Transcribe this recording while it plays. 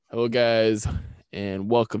Hello, guys, and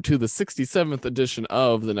welcome to the 67th edition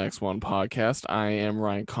of the Next One podcast. I am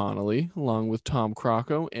Ryan Connolly, along with Tom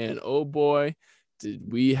Crocco, and oh boy,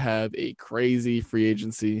 did we have a crazy free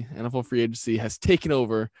agency. NFL free agency has taken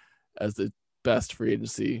over as the best free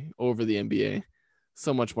agency over the NBA.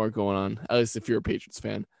 So much more going on, at least if you're a Patriots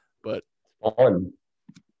fan, but Fun.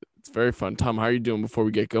 it's very fun. Tom, how are you doing before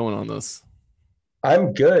we get going on this?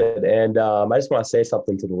 I'm good, and I just want to say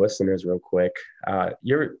something to the listeners real quick. I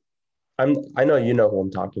know you know who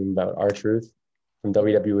I'm talking about, R-Truth from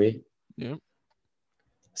WWE. Yeah.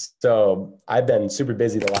 So I've been super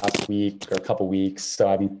busy the last week or a couple weeks, so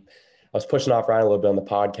I was pushing off Ryan a little bit on the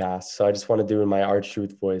podcast. So I just want to do in my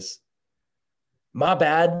R-Truth voice. My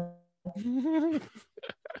bad.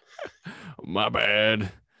 My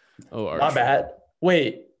bad. Oh, My bad.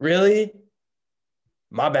 Wait, really?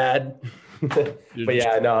 My bad. But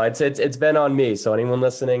yeah, no, it's been on me. So anyone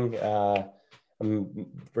listening,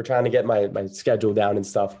 we're trying to get my schedule down and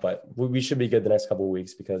stuff, but we should be good the next couple of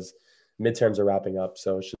weeks because midterms are wrapping up,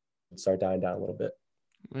 so it should start dying down a little bit.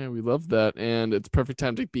 Man, we love that. And it's perfect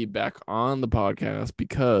time to be back on the podcast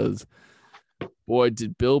because, boy,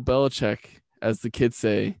 did Bill Belichick, as the kids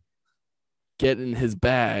say, get in his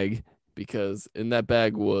bag, because in that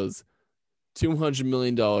bag was $200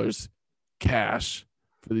 million cash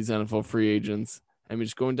for these NFL free agents. I mean,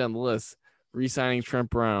 just going down the list, re-signing Trent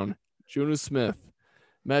Brown, Jonnu Smith,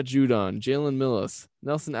 Matt Judon, Jalen Millis,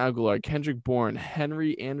 Nelson Aguilar, Kendrick Bourne,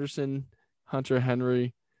 Henry Anderson, Hunter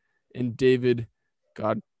Henry, and David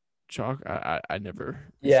Godchuk. I never.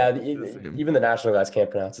 Yeah, even the national guys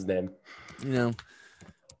can't pronounce his name. You know,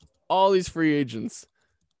 all these free agents,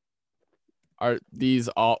 are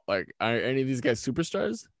any of these guys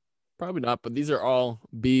superstars? Probably not, but these are all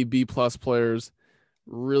B plus players,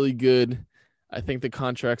 really good. I think the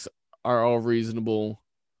contracts are all reasonable.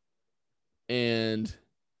 And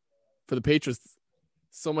for the Patriots,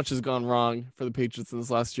 so much has gone wrong for the Patriots in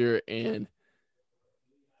this last year. And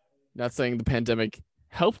not saying the pandemic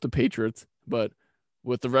helped the Patriots, but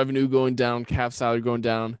with the revenue going down, cap salary going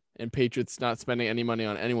down, and Patriots not spending any money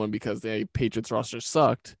on anyone because the Patriots roster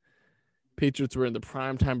sucked, Patriots were in the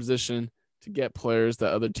prime time position to get players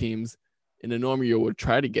that other teams in a normal year would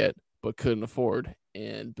try to get but couldn't afford.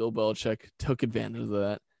 And Bill Belichick took advantage of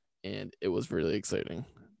that, and it was really exciting.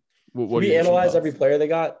 Should we analyze every player they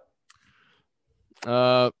got?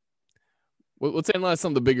 Let's analyze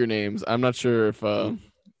some of the bigger names. I'm not sure if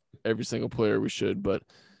every single player we should, but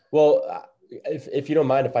if you don't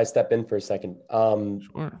mind, if I step in for a second,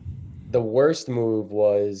 sure. The worst move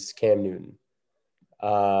was Cam Newton,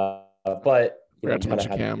 but you know, kind of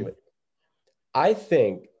had to do it. I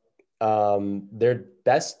think their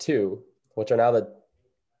best two, which are now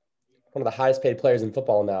one of the highest paid players in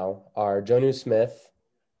football now, are Jonnu Smith,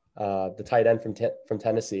 the tight end from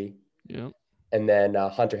Tennessee, and then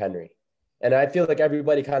Hunter Henry. And I feel like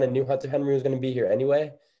everybody kind of knew Hunter Henry was going to be here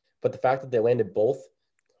anyway, but the fact that they landed both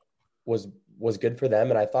was good for them.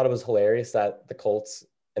 And I thought it was hilarious that the Colts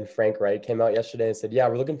and Frank Wright came out yesterday and said, yeah,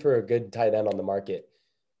 we're looking for a good tight end on the market.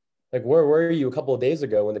 Like, where were you a couple of days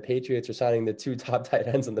ago when the Patriots are signing the two top tight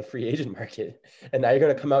ends on the free agent market? And now you're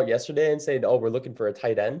going to come out yesterday and say, oh, we're looking for a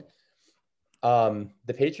tight end.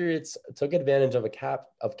 The Patriots took advantage of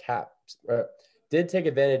did take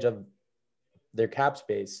advantage of their cap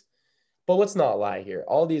space. But let's not lie here.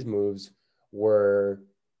 All these moves were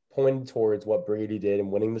pointed towards what Brady did and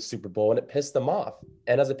winning the Super Bowl, and it pissed them off.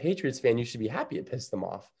 And as a Patriots fan, you should be happy it pissed them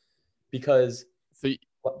off because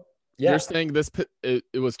you're saying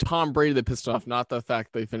it was Tom Brady that pissed off, not the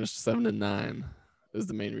fact they finished 7-9 is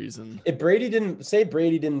the main reason. If Brady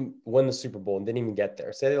didn't win the Super Bowl and didn't even get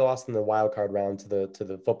there, say they lost in the wild card round to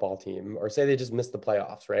the football team, or say they just missed the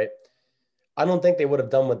playoffs, right? I don't think they would have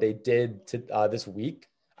done what they did to this week.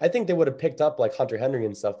 I think they would have picked up like Hunter Henry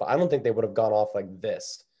and stuff, but I don't think they would have gone off like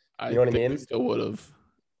this. You know what I mean? They still would have.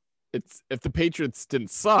 If the Patriots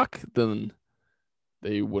didn't suck, then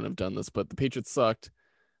they wouldn't have done this. But the Patriots sucked.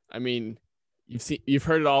 I mean, you've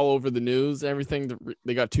heard it all over the news. Everything,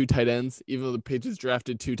 they got two tight ends, even though the Patriots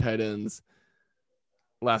drafted two tight ends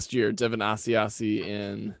last year, Devin Asiasi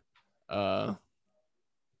and I'm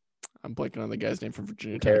blanking on the guy's name from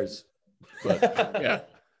Virginia Tech. But yeah.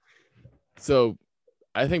 So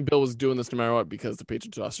I think Bill was doing this no matter what because the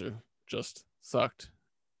Patriots roster just sucked.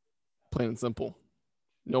 Plain and simple.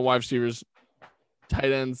 No wide receivers,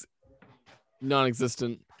 tight ends,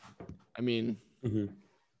 non-existent. I mean,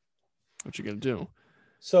 what you gonna do?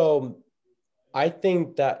 So I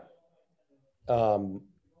think that I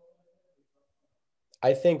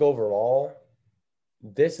think overall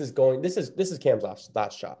this is Cam's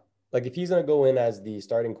last shot. Like if he's gonna go in as the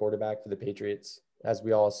starting quarterback for the Patriots as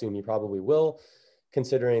we all assume he probably will,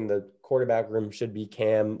 considering the quarterback room should be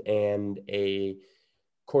Cam and a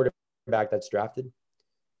quarterback that's drafted.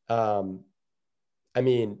 Um, I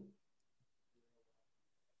mean,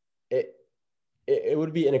 it, it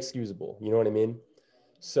would be inexcusable. You know what I mean?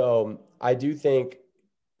 So I do think,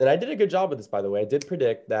 and I did a good job with this, by the way. I did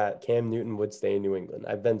predict that Cam Newton would stay in New England.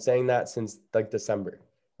 I've been saying that since like December,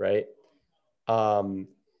 right? Um,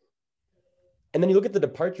 and then you look at the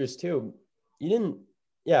departures too. You didn't,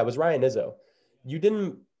 yeah, it was Ryan Izzo. You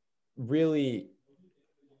didn't really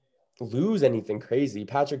lose anything crazy.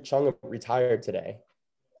 Patrick Chung retired today.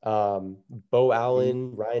 Bo Ooh.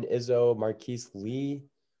 Allen, Ryan Izzo, Marcus Lee,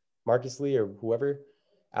 or whoever,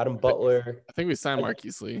 Adam Butler. I think we signed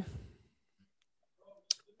Marquise Lee.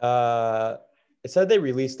 Uh, it said they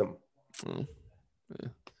released him, Oh, yeah.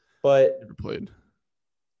 but Never played.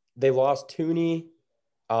 they lost Tooney,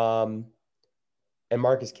 and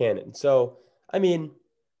Marcus Cannon. So I mean,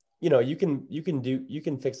 you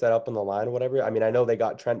can fix that up on the line or whatever. I mean, I know they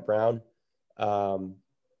got Trent Brown, um,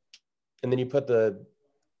 and then you put the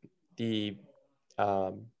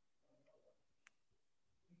um,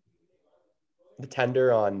 the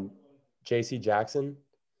tender on J.C. Jackson.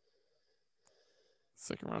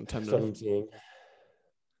 Second round That's tender. what I'm seeing.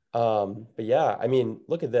 But yeah, I mean,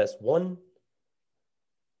 look at this one.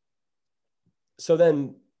 So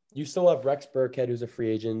then you still have Rex Burkhead, who's a free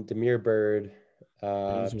agent, Demir Bird,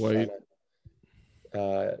 James White.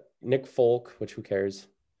 Nick Folk, which who cares?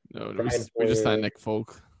 No, Brian we just signed Hoyer, Nick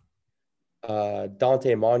Folk.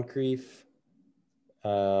 Dante Moncrief,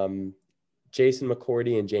 Jason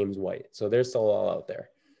McCourty, and James White. So they're still all out there.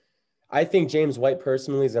 I think James White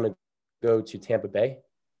personally is going to go to Tampa Bay.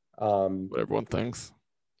 What everyone thinks.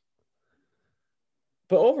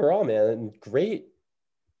 But overall, man, great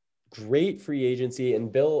free agency.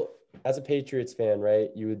 And Bill, as a Patriots fan, right,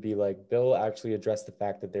 you would be like, Bill actually addressed the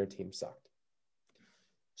fact that their team sucked.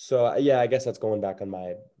 So, yeah, I guess that's going back on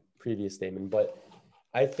my previous statement. But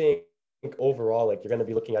I think overall, like, you're going to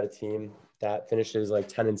be looking at a team that finishes like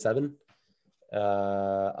 10-7,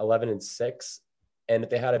 11-6. And if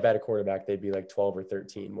they had a better quarterback, they'd be like 12 or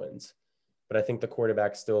 13 wins. But I think the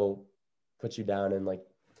quarterback still puts you down in like,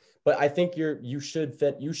 but I think you should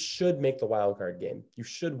make the wild card game. You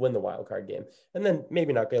should win the wild card game, and then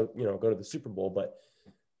maybe not go to the Super Bowl. But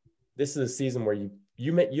this is a season where you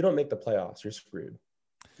don't make the playoffs, you're screwed.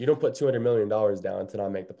 You don't put $200 million down to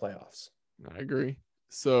not make the playoffs. I agree.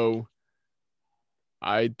 So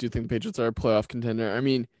I do think the Patriots are a playoff contender. I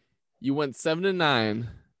mean, you went 7-9,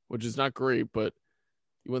 which is not great, but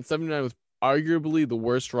you went 7-9 with arguably the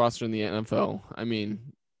worst roster in the NFL. I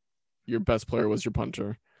mean, your best player was your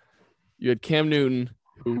punter. You had Cam Newton,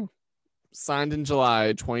 who signed in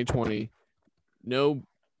July 2020. No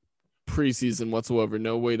preseason whatsoever.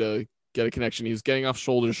 No way to get a connection. He was getting off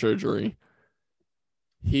shoulder surgery.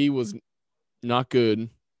 He was not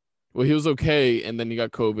good. Well, he was okay, and then he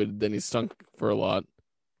got COVID. Then he stunk for a lot,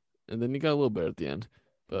 and then he got a little better at the end.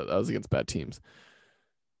 But that was against bad teams.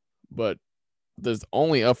 But there's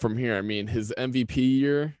only up from here. I mean, his MVP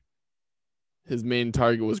year, his main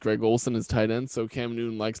target was Greg Olsen, his tight end. So Cam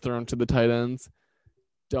Newton likes throwing to the tight ends,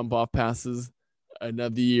 dump off passes.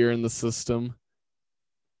 Another year in the system.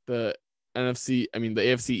 The the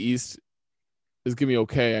AFC East is gonna be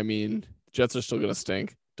okay. I mean, Jets are still gonna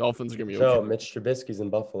stink. Dolphins are gonna be okay. So Mitch Trubisky's in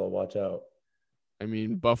Buffalo. Watch out. I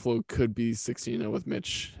mean, Buffalo could be 16-0 with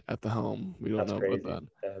Mitch at the helm. We don't That's know crazy. about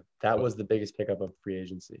that. That was the biggest pickup of free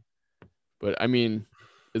agency. But I mean,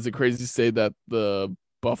 is it crazy to say that the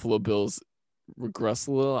Buffalo Bills regress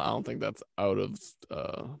a little? I don't think that's out of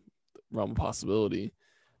realm of possibility.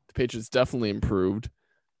 The Patriots definitely improved.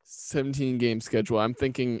 17 game schedule. I'm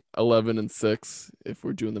thinking 11-6 if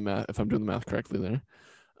we're doing the math. If I'm doing the math correctly there.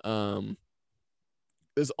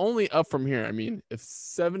 There's only up from here. I mean, if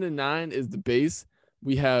 7-9 is the base,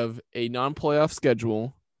 we have a non-playoff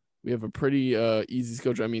schedule. We have a pretty easy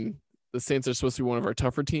schedule. I mean, the Saints are supposed to be one of our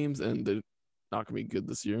tougher teams, and they're not going to be good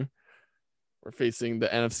this year. We're facing the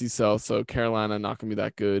NFC South, so Carolina not going to be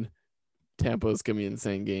that good. Tampa is going to be an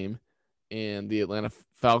insane game. And the Atlanta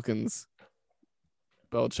Falcons,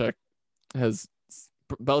 Belichick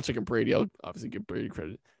and Brady, I'll obviously give Brady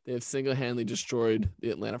credit. They have single-handedly destroyed the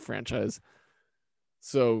Atlanta franchise.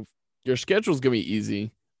 So your schedule is going to be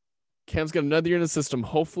easy. Cam's got another year in the system.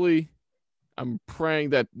 Hopefully, I'm praying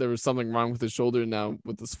that there was something wrong with his shoulder now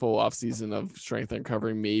with this full offseason of strength and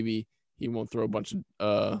recovery. Maybe he won't throw a bunch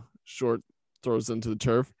of short throws into the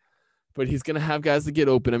turf. But he's going to have guys that get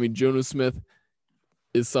open. I mean, Jonnu Smith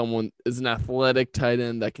is an athletic tight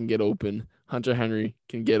end that can get open. Hunter Henry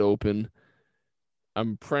can get open.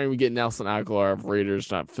 I'm praying we get Nelson Aguilar of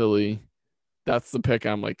Raiders, not Philly. That's the pick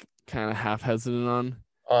I'm like kind of half hesitant on.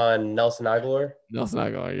 On Nelson Aguilar. Nelson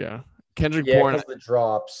Aguilar, yeah. Kendrick Yeah, Bourne, because the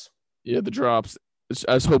drops. yeah, the drops.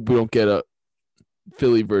 I just hope we don't get a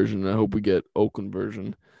Philly version. I hope we get Oakland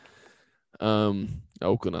version.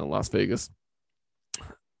 Oakland and Las Vegas.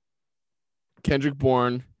 Kendrick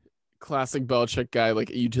Bourne, classic Belichick guy, like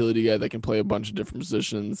a utility guy that can play a bunch of different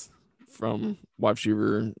positions, from wide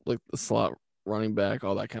receiver, like the slot running back,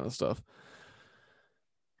 all that kind of stuff.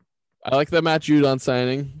 I like that Matt Judon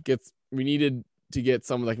signing. We needed to get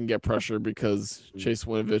someone that can get pressure because Chase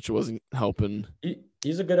Winovich wasn't helping.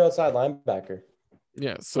 He's a good outside linebacker.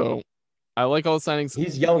 Yeah, so I like all the signings.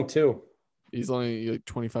 He's young too. He's only like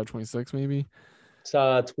 25, 26 maybe.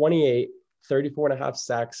 It's 28, 34 and a half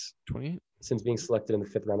sacks 28. since being selected in the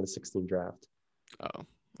 5th round of the 16 draft. Oh,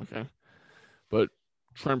 okay. But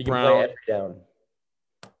Trent He can play Brown, every down.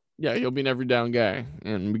 yeah, he'll be an every down guy.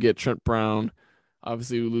 And we get Trent Brown.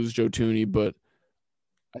 Obviously, we lose Joe Tooney, but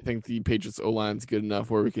I think the Patriots O line's good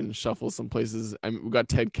enough where we can shuffle some places. I mean, we got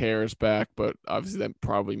Ted Karras back, but obviously that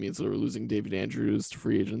probably means that we're losing David Andrews to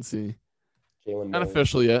free agency. Jalen Not Mills.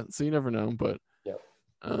 official yet, so you never know. But Yep.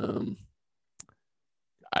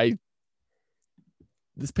 I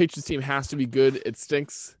this Patriots team has to be good. It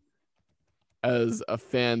stinks as a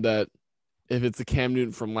fan that if it's a Cam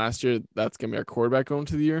Newton from last year, that's gonna be our quarterback going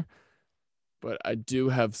to the year. But I do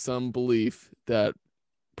have some belief that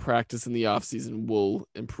practice in the offseason will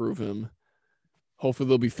improve him. Hopefully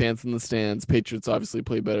there'll be fans in the stands. Patriots obviously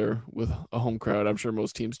play better with a home crowd. I'm sure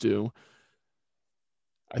most teams do.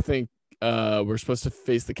 I think we're supposed to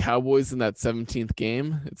face the Cowboys in that 17th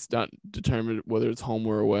game. It's not determined whether it's home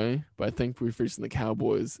or away, but I think we're facing the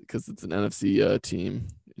Cowboys because it's an NFC team,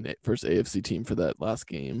 first AFC team for that last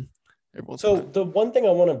game. So the one thing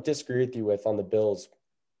I want to disagree with you with on the Bills,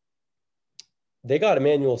 they got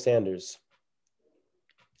Emmanuel Sanders,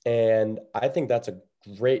 and I think that's a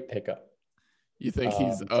great pickup. You think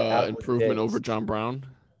he's improvement over John Brown?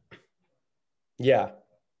 Yeah.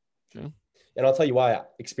 Okay. And I'll tell you why.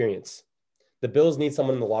 Experience. The Bills need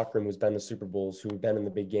someone in the locker room who's been in the Super Bowls, who's been in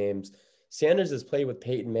the big games. Sanders has played with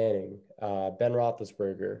Peyton Manning, Ben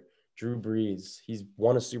Roethlisberger, Drew Brees. He's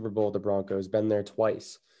won a Super Bowl with the Broncos, been there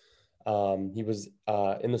twice. He was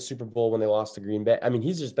in the Super Bowl when they lost to Green Bay. I mean,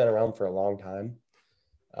 he's just been around for a long time.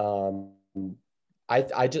 I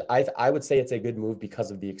would say it's a good move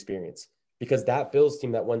because of the experience. Because that Bills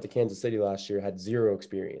team that went to Kansas City last year had zero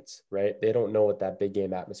experience, right? They don't know what that big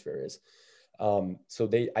game atmosphere is. So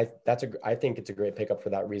I think it's a great pickup for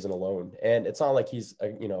that reason alone. And it's not like he's a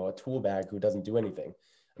tool bag who doesn't do anything.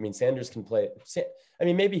 I mean, Sanders can play. I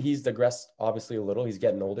mean, maybe he's digressed obviously a little. He's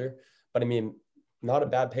getting older, but I mean, not a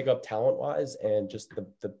bad pickup talent wise, and just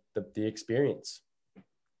the experience.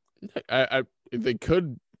 They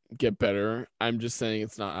could get better. I'm just saying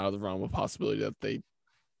it's not out of the realm of possibility that they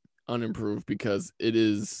unimprove, because it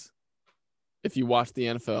is. If you watch the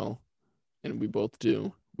NFL, and we both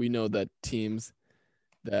do, we know that teams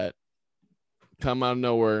that come out of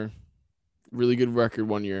nowhere, really good record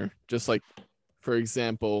one year, just like, for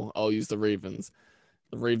example, I'll use the Ravens.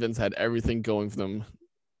 The Ravens had everything going for them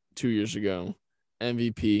 2 years ago.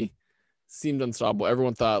 MVP, seemed unstoppable.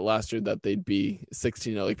 Everyone thought last year that they'd be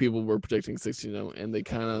 16-0. Like, people were predicting 16-0, and they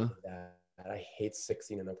kind of. I hate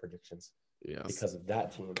 16-0 predictions. Yes. Because of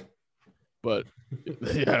that team. But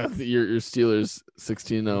yeah, your Steelers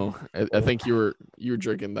 16-0. I think you were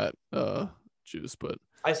drinking that juice, but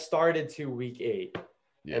I started to week 8,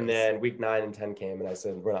 yes. And then week 9 and 10 came, and I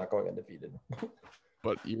said we're not going undefeated.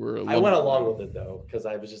 But you were. I went along with it though, because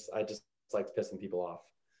I just liked pissing people off.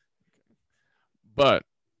 But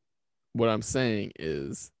what I'm saying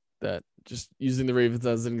is that, just using the Ravens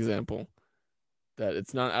as an example, that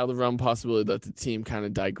it's not out of the realm possibility that the team kind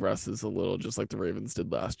of digresses a little, just like the Ravens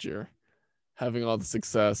did last year. Having all the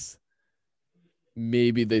success,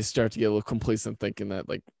 maybe they start to get a little complacent, thinking that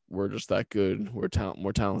like we're just that good, we're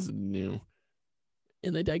more talented than you,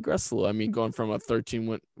 and they digress a little. I mean, going from a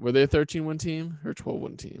 13-win, were they a 13-win team or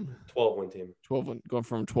 12-win team? 12-win team. 12-win, going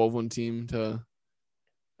from a 12-win team to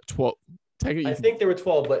 12. I think they were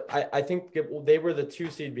 12, but I think they were the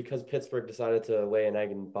 2 seed because Pittsburgh decided to lay an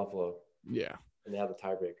egg in Buffalo. Yeah, and they have the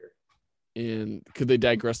tiebreaker. And could they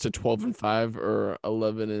digress to 12-5 or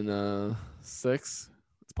 11-6? It's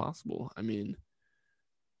possible. I mean,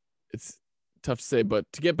 it's tough to say. But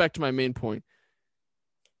to get back to my main point,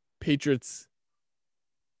 Patriots,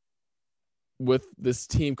 with this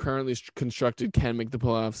team currently constructed, can make the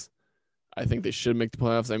playoffs. I think they should make the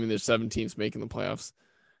playoffs. I mean, there's 7 teams making the playoffs,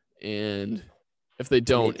 and if they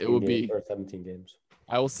don't, it will be 17 games.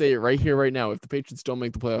 I will say it right here, right now. If the Patriots don't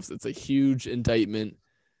make the playoffs, it's a huge indictment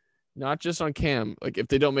not just on Cam. Like if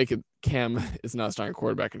they don't make it, Cam is not a starting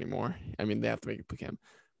quarterback anymore. I mean, they have to make it for Cam,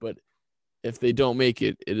 but if they don't make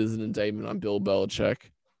it, it is an indictment on Bill Belichick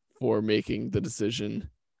for making the decision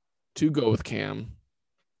to go with Cam.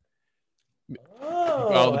 Keep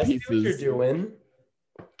all Oh, the I see what you're pieces. doing.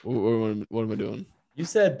 What am I doing? You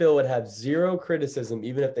said Bill would have zero criticism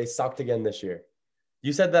even if they sucked again this year.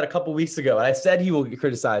 You said that a couple weeks ago, and I said he will get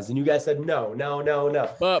criticized, and you guys said no, no, no, no.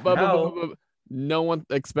 Now, No one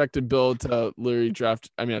expected Bill to literally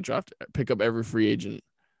not draft, pick up every free agent.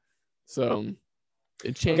 So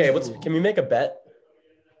it okay, changed. can we make a bet?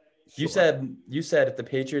 You Sure. said if the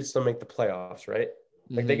Patriots still make the playoffs, right?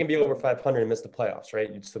 Like they Mm-hmm. can be over 500 and miss the playoffs,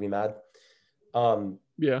 right? You'd still be mad.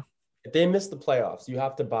 Yeah. If they miss the playoffs, you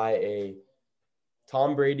have to buy a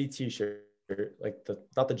Tom Brady T-shirt, like the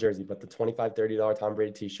not the jersey, but the $25-$30 Tom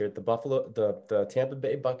Brady T-shirt, the Tampa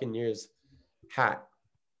Bay Buccaneers hat,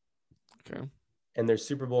 Okay. and their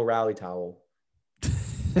Super Bowl rally towel.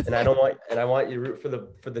 And I want you to root for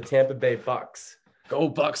the Tampa Bay Bucks. Go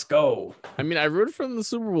Bucks, go! I mean, I rooted for the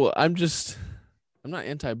Super Bowl. I'm not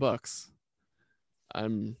anti-Bucks.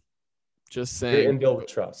 I'm just You're saying. in Bill with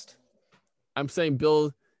trust. I'm saying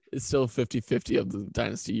Bill is still 50-50 of the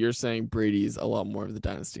dynasty. You're saying Brady's a lot more of the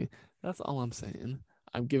dynasty. That's all I'm saying.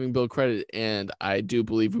 I'm giving Bill credit, and I do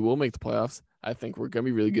believe we will make the playoffs. I think we're going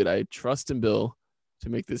to be really good. I trust in Bill to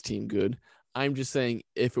make this team good. I'm just saying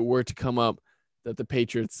if it were to come up that the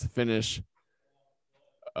Patriots finish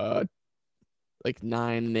like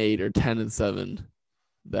 9-8 or 10-7,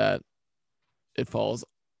 that it falls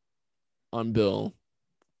on Bill,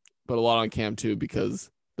 but a lot on Cam too, because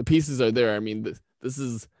the pieces are there. I mean, this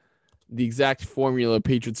is the exact formula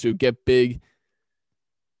Patriots do: get big,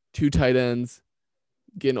 two tight ends,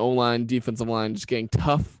 get an O-line, defensive line, just getting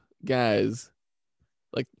tough guys.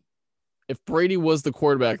 Like if Brady was the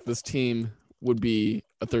quarterback, this team would be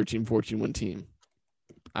a 13-14 win team,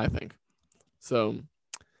 I think. So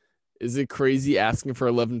is it crazy asking for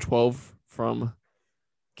 11-12 from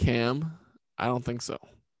Cam? I don't think so,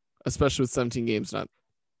 especially with 17 games, not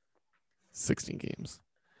 16 games.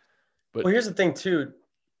 But Well, here's the thing too.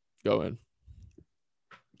 go ahead.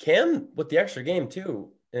 Cam with the extra game too,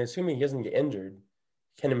 and assuming he doesn't get injured,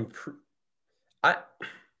 can improve. I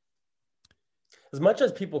as much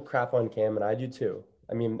as people crap on Cam, and I do too.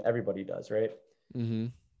 I mean, everybody does, right? Mm-hmm.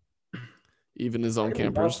 Even his own Part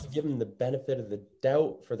of me wants campers. to give him the benefit of the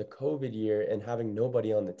doubt for the COVID year and having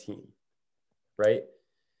nobody on the team, right?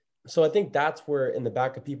 So I think that's where in the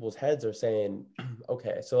back of people's heads are saying,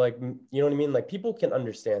 okay, so like, you know what I mean? Like people can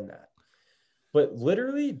understand that. But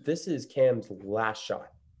literally, this is Cam's last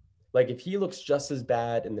shot. Like if he looks just as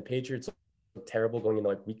bad and the Patriots look terrible going into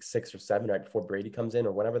like week 6 or 7 right before Brady comes in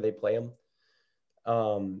or whenever they play him,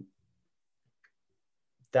 um,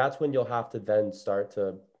 that's when you'll have to then start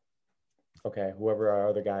to, okay, whoever our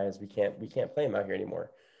other guy is, we can't play him out here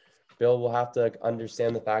anymore. Bill will have to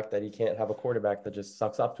understand the fact that he can't have a quarterback that just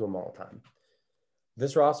sucks up to him all the time.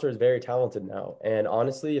 This roster is very talented now. And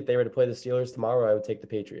honestly, if they were to play the Steelers tomorrow, I would take the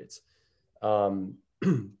Patriots. And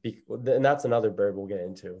that's another bird we'll get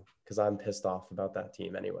into because I'm pissed off about that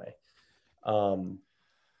team anyway.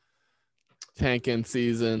 Tanking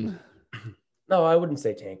season, No, I wouldn't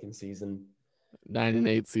say tanking season.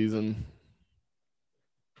 9-8 season.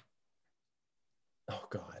 Oh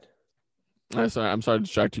God. I'm sorry to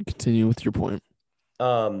distract you. Continue with your point.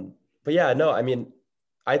 But yeah, no, I mean,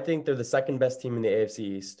 I think they're the second best team in the AFC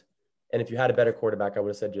East. And if you had a better quarterback, I would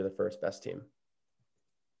have said you're the first best team.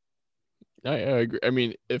 I agree. I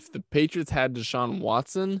mean, if the Patriots had Deshaun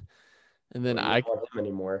Watson, and then Well, you don't want him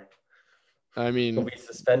anymore. I He'll mean, be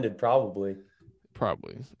suspended probably.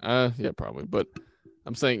 probably. Yeah, probably. But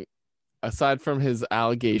I'm saying, aside from his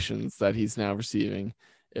allegations that he's now receiving,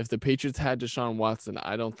 if the Patriots had Deshaun Watson,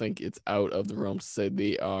 I don't think it's out of the realm to say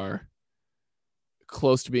they are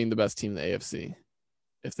close to being the best team in the AFC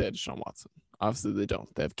if they had Deshaun Watson. Obviously, they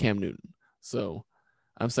don't. They have Cam Newton. So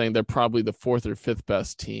I'm saying they're probably the fourth or fifth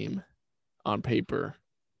best team on paper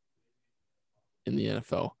in the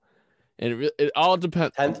NFL. And it all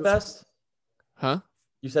depends. 10th best? Huh?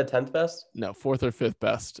 You said 10th best? No, fourth or fifth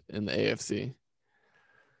best in the AFC.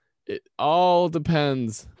 It all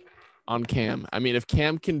depends on Cam. I mean, if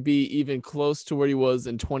Cam can be even close to where he was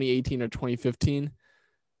in 2018 or 2015,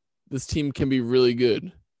 this team can be really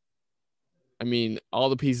good. I mean, all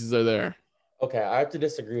the pieces are there. Okay, I have to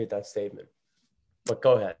disagree with that statement. But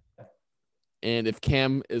go ahead. And if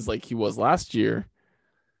Cam is like he was last year,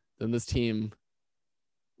 then this team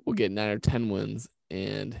will get 9 or 10 wins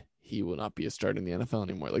and he will not be a starter in the NFL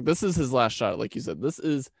anymore. Like this is his last shot. Like you said, this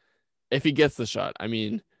is if he gets the shot. I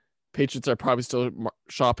mean, Patriots are probably still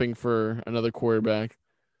shopping for another quarterback.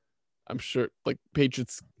 I'm sure like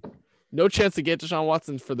Patriots, no chance to get Deshaun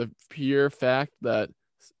Watson for the pure fact that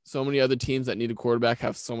so many other teams that need a quarterback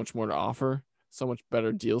have so much more to offer, so much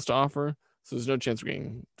better deals to offer. So there's no chance we're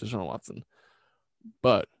getting Deshaun Watson.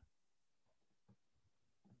 But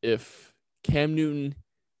if Cam Newton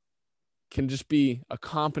can just be a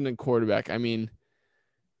competent quarterback, I mean,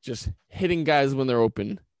 just hitting guys when they're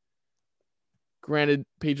open. Granted,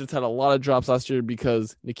 Patriots had a lot of drops last year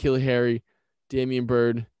because N'Keal Harry, Damian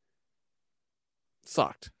Bird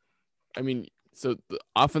sucked. I mean, so the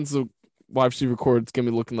offensive wide receiver core is going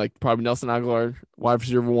to be looking like probably Nelson Aguilar, wide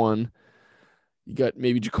receiver 1. You got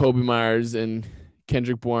maybe Jacoby Myers and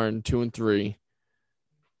Kendrick Bourne 2 and 3.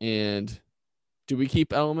 And do we keep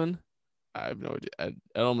Edelman? I have no idea.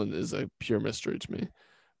 Edelman is a pure mystery to me.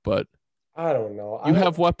 But I don't know. you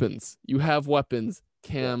have weapons. You have weapons.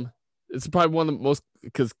 Cam, it's probably one of the most,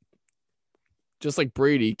 because just like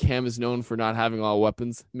Brady, Cam is known for not having a lot of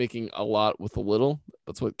weapons, making a lot with a little.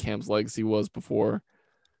 That's what Cam's legacy was before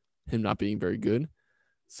him not being very good.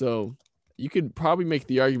 So you could probably make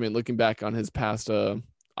the argument looking back on his past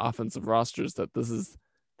offensive rosters that this is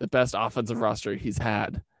the best offensive roster he's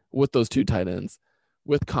had with those 2 tight ends,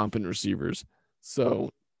 with competent receivers. So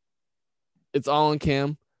it's all on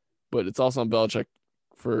Cam, but it's also on Belichick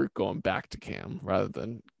for going back to Cam rather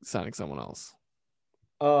than signing someone else.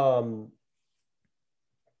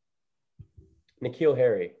 N'Keal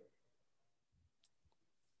Harry.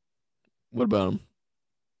 What about him?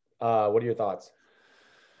 What are your thoughts?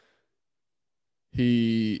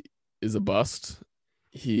 He is a bust.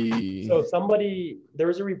 So there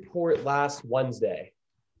was a report last Tuesday,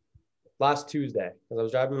 because I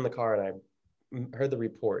was driving in the car and I heard the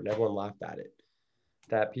report and everyone laughed at it,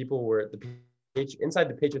 that people were inside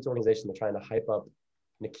the Patriots organization, they're trying to hype up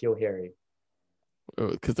N'Keal Harry.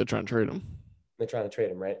 Because they're trying to trade him. They're trying to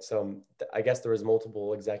trade him, right? So I guess there was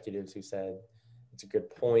multiple executives who said, it's a good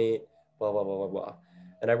point, blah, blah, blah, blah, blah.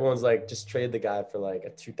 And everyone's like, just trade the guy for like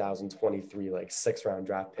a 2023, like 6th round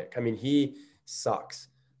draft pick. I mean, he sucks.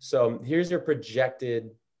 So here's your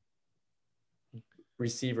projected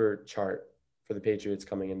receiver chart for the Patriots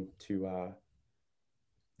coming into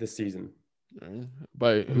this season. Right.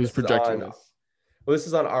 By who's projecting this? Well, this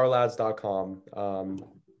is on ourlads.com.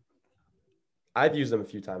 I've used them a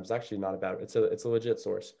few times. It's actually not a bad. It's a legit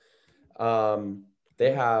source.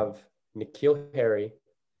 They have N'Keal Harry,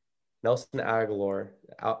 Nelson Aguilar.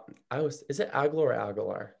 Is it Aguilar or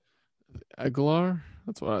Aguilar? Aguilar?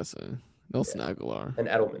 That's what I say. Nelson Aguilar. And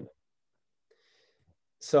Edelman.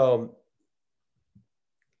 So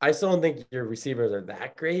I still don't think your receivers are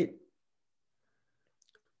that great.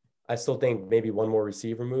 I still think maybe one more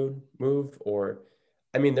receiver move, or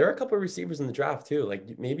I mean, there are a couple of receivers in the draft too.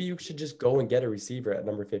 Like maybe you should just go and get a receiver at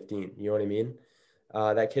number 15. You know what I mean?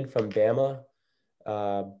 That kid from Bama.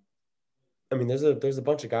 I mean, there's a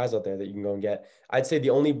bunch of guys out there that you can go and get. I'd say the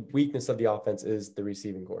only weakness of the offense is the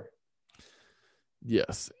receiving core.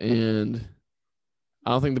 Yes, and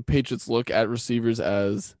I don't think the Patriots look at receivers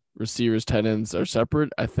as receivers, tight ends are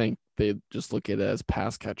separate. I think they just look at it as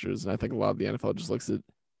pass catchers, and I think a lot of the NFL just looks at it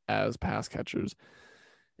as pass catchers.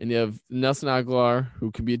 And you have Nelson Aguilar,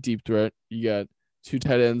 who can be a deep threat. You got 2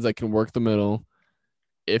 tight ends that can work the middle.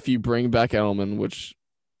 If you bring back Edelman, which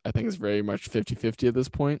I think is very much 50-50 at this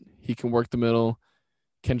point, he can work the middle.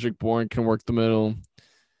 Kendrick Bourne can work the middle.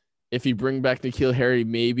 If you bring back N'Keal Harry,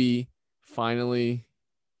 maybe finally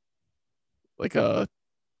like a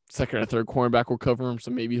second or third cornerback will cover him, so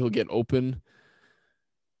maybe he'll get open.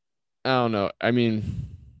 I don't know. I mean,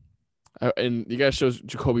 and you guys show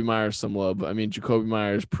Jacoby Myers some love. I mean, Jacoby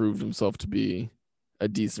Myers proved himself to be a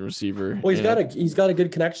decent receiver. Well, he's got a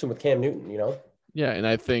good connection with Cam Newton, you know? Yeah, and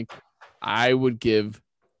I think I would give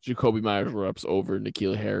Jacoby Myers reps over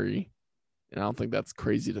N'Keal Harry, and I don't think that's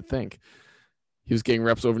crazy to think. He was getting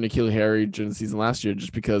reps over N'Keal Harry during the season last year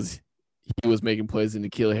just because he was making plays, and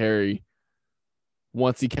N'Keal Harry,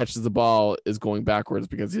 once he catches the ball, is going backwards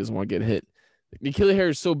because he doesn't want to get hit. N'Keal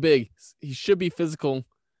Harry is so big. He should be physical.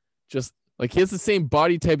 Just like he has the same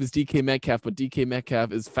body type as DK Metcalf, but DK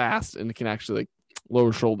Metcalf is fast and can actually like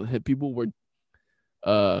lower shoulder and hit people, where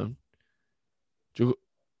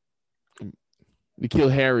N'Keal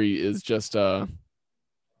Harry is just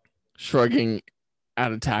shrugging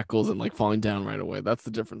out of tackles and like falling down right away. That's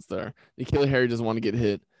the difference there. N'Keal Harry doesn't want to get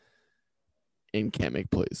hit and can't make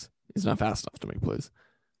plays. He's not fast enough to make plays.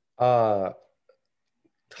 Top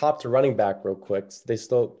to running back real quick. They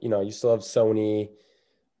still, you still have Sony,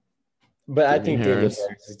 but I think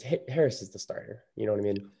Harris is the starter. You know what I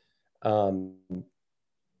mean?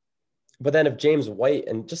 But then if James White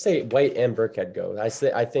and just say White and Burkhead go, I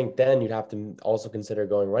think then you'd have to also consider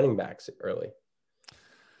going running backs early.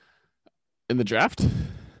 in the draft.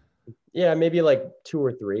 Yeah, maybe like 2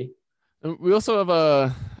 or 3. And we also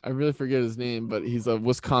have I really forget his name, but he's a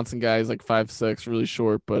Wisconsin guy. He's like 5'6", really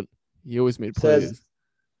short, but he always made Says plays.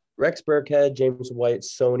 Rex Burkhead, James White,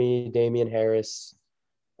 Sony, Damian Harris,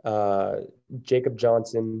 uh, Jacob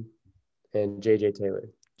Johnson, and JJ Taylor.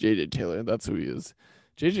 JJ Taylor, that's who he is.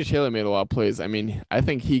 JJ Taylor made a lot of plays. I mean, I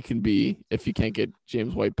think he can be, if you can't get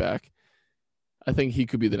James White back, I think he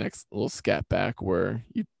could be the next little scat back where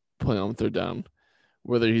you play on third down.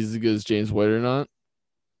 Whether he's as good as James White or not,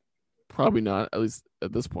 probably not. At least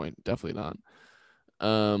at this point, definitely not.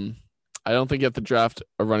 Um, I don't think you have to draft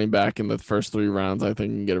a running back in the first 3 rounds. I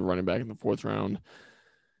think you can get a running back in the 4th round.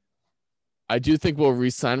 I do think we'll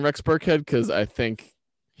re-sign Rex Burkhead because I think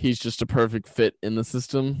he's just a perfect fit in the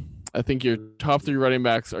system. I think your top 3 running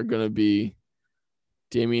backs are going to be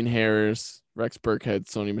Damian Harris, Rex Burkhead,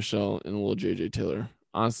 Sony Michel, and a little JJ Taylor.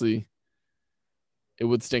 Honestly, it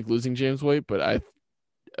would stink losing James White, but I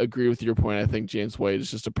agree with your point. I think James White is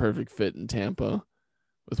just a perfect fit in Tampa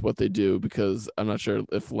with what they do because I'm not sure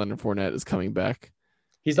if Leonard Fournette is coming back.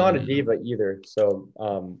 He's not a And diva either, so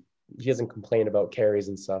he doesn't complain about carries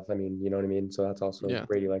and stuff. I mean, you know what I mean? So that's also yeah,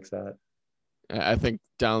 Brady likes that. I think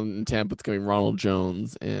down in Tampa it's going to be Ronald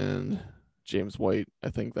Jones and James White. I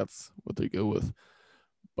think that's what they go with.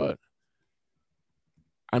 But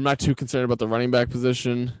I'm not too concerned about the running back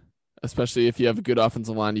position, especially if you have a good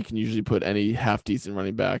offensive line. You can usually put any half decent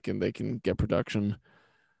running back and they can get production.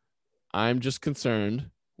 I'm just concerned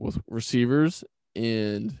with receivers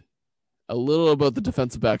and a little about the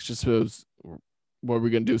defensive backs. Just because what are we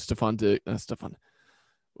going to do? With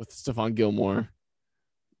Stephon Gilmore,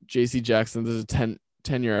 J.C. Jackson. There's a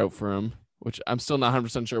 10-year out for him, which I'm still not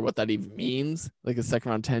 100% sure what that even means. Like a second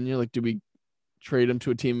round tenure. Like, do we trade him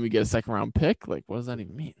to a team and we get a second round pick? Like, what does that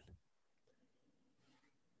even mean?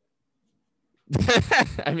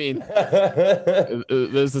 I mean,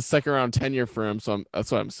 there's a second round tenure for him, so that's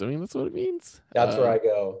what I'm assuming. That's what it means. That's where I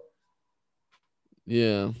go.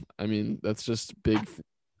 Yeah, I mean that's just big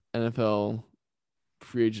NFL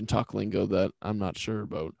free agent talk lingo that I'm not sure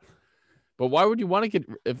about. But why would you want to get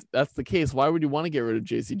if that's the case? Why would you want to get rid of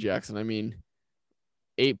J.C. Jackson? I mean,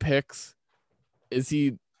 8 picks. Is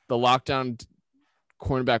he the lockdown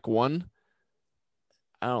cornerback 1?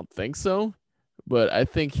 I don't think so, but I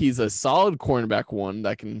think he's a solid cornerback 1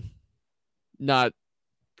 that can not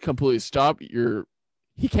completely stop your.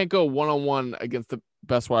 He can't go 1-on-1 against the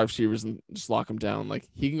best wide receivers and just lock him down. Like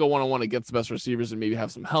he can go 1-on-1 against the best receivers and maybe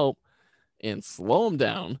have some help and slow him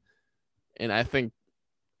down. And I think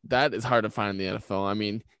that is hard to find in the NFL. I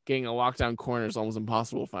mean, getting a lockdown corner is almost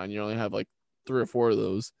impossible to find. You only have like 3 or 4 of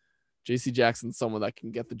those. J.C. Jackson's someone that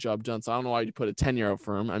can get the job done. So I don't know why you put a 10-year out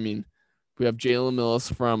for him. I mean, we have Jalen Mills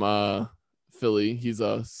from Philly. He's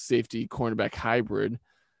a safety cornerback hybrid.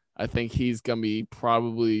 I think he's gonna be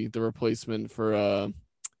probably the replacement for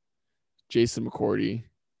Jason McCourty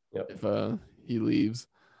if he leaves.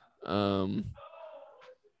 I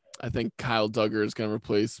think Kyle Duggar is gonna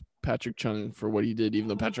replace Patrick Chung for what he did, even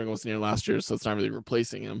though Patrick wasn't here last year, so it's not really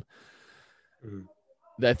replacing him.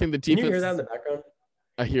 I think the defense. Can you hear that in the background?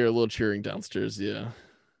 I hear a little cheering downstairs. Yeah.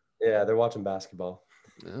 Yeah, they're watching basketball.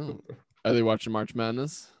 Oh. Are they watching March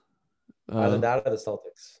Madness? Either that or the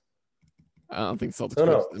Celtics. I don't think Celtics.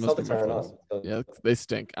 No, Celtics aren't on. Yeah, they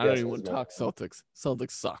stink. I don't even want to talk Celtics.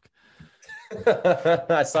 Celtics suck.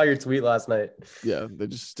 I saw your tweet last night. Yeah, they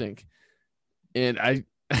just stink. And I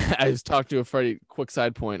was talking to a Freddie. Quick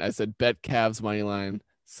side point. I said bet Cavs money line.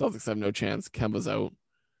 Celtics have no chance. Kemba's out,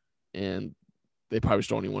 and they probably just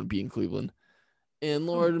don't even want to be in Cleveland. And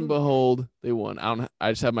Lord and behold, they won.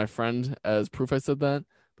 I just have my friend as proof I said that,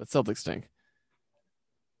 but Celtics stink.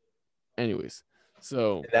 Anyways,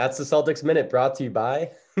 so and that's the Celtics Minute brought to you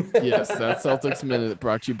by. Yes, that's Celtics Minute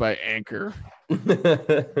brought to you by Anchor.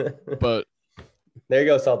 But there you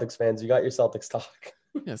go, Celtics fans. You got your Celtics talk.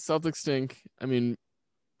 Yeah, Celtics stink. I mean,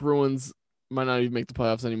 Bruins might not even make the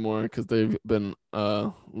playoffs anymore because they've been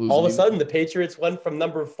losing. All of a sudden, the Patriots went from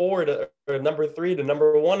number 4 to number 3 to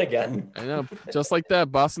number 1 again. I know, just like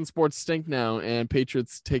that. Boston sports stink now, and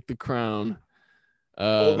Patriots take the crown.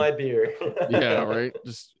 Hold my beer. Yeah, right.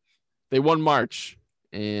 Just they won March,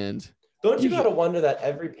 and don't you gotta wonder that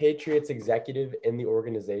every Patriots executive in the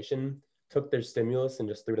organization took their stimulus and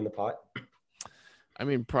just threw it in the pot? I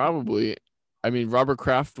mean, probably. I mean, Robert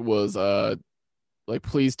Kraft was like,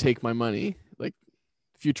 please take my money. Like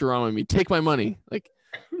Futurama me, take my money. Like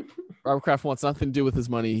Robert Kraft wants nothing to do with his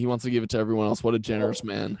money. He wants to give it to everyone else. What a generous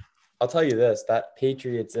man. I'll tell you this, that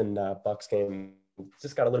Patriots and Bucks game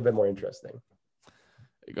just got a little bit more interesting.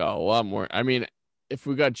 It got a lot more. I mean, if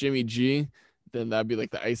we got Jimmy G, then that'd be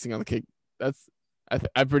like the icing on the cake.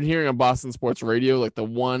 I've been hearing on Boston sports radio like the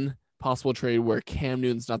one possible trade where Cam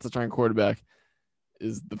Newton's not the starting quarterback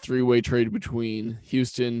is the three-way trade between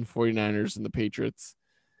Houston, 49ers, and the Patriots.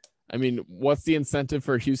 I mean, what's the incentive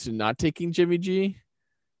for Houston not taking Jimmy G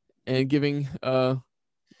and giving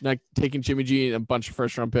not taking Jimmy G and a bunch of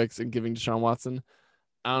first round picks and giving Deshaun Watson?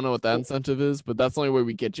 I don't know what that incentive is, but that's the only way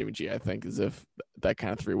we get Jimmy G, I think, is if that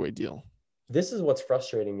kind of three-way deal. This is what's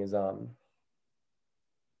frustrating is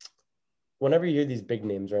whenever you hear these big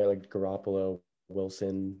names, right, like Garoppolo,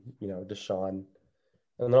 Wilson, Deshaun,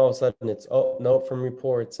 and then all of a sudden it's no, from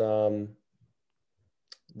reports,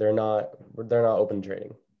 they're not open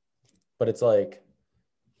trading. But it's like,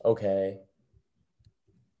 okay,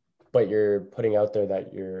 but you're putting out there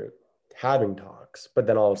that you're having talks, but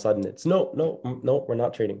then all of a sudden it's no, we're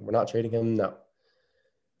not trading. We're not trading him. No.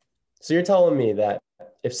 So you're telling me that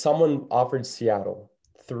if someone offered Seattle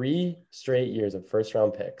 3 straight years of first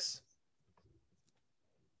round picks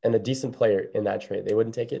and a decent player in that trade, they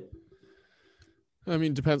wouldn't take it? I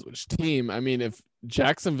mean, depends which team. I mean, if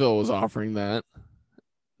Jacksonville was offering that,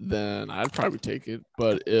 then I'd probably take it.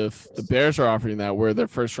 But if the Bears are offering that, where their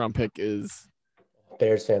first round pick is,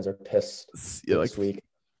 Bears fans are pissed this week.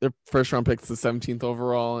 Their first round pick is the 17th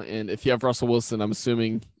overall, and if you have Russell Wilson, I'm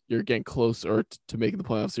assuming you're getting close or to making the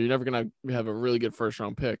playoffs. So you're never gonna have a really good first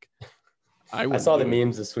round pick. I saw the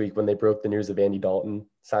memes this week when they broke the news of Andy Dalton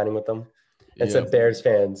signing with them, and said, Bears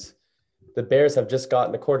fans, the Bears have just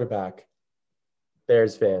gotten a quarterback.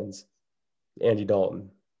 Bears fans, Andy Dalton.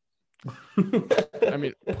 I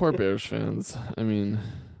mean, poor Bears fans. I mean,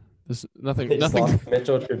 there's nothing.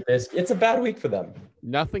 Mitchell Trubisky. It's a bad week for them.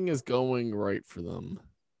 Nothing is going right for them,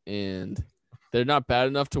 and they're not bad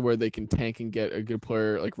enough to where they can tank and get a good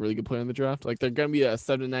player, like really good player in the draft. Like they're gonna be a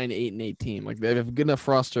 7-9, 8-8 team. Like they have a good enough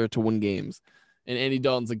roster to win games, and Andy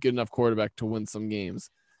Dalton's a good enough quarterback to win some games,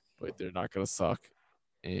 but they're not gonna suck.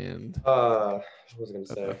 And what was I gonna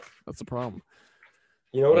say? That's a problem.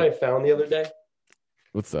 You know what I found the other day?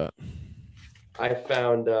 What's that? I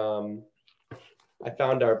found our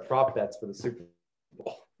prop bets for the Super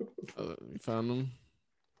Bowl. You found them?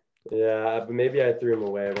 Yeah, but maybe I threw them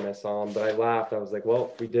away when I saw them. But I laughed. I was like,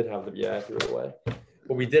 well, we did have them. Yeah, I threw it away.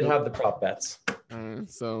 But we did have the prop bets.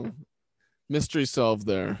 So mystery solved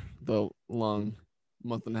there. The long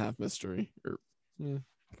month and a half mystery. Or month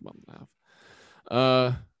and a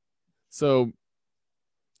half. So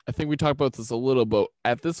I think we talked about this a little, but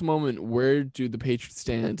at this moment, where do the Patriots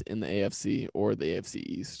stand in the AFC or the AFC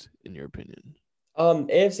East, in your opinion?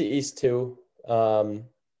 AFC East too. I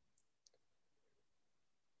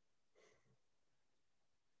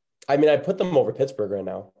mean, I put them over Pittsburgh right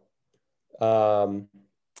now.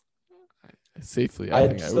 Safely,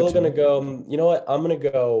 I'm still going to go. You know what? I'm going to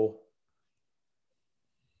go.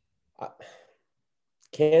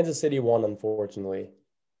 Kansas City won, unfortunately.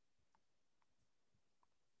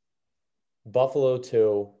 Buffalo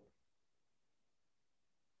 2.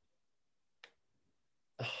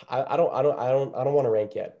 I don't want to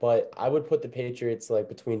rank yet, but I would put the Patriots like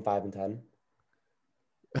between 5 and 10.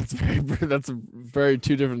 That's very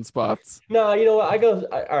two different spots. No, you know what?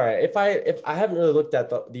 All right. If I haven't really looked at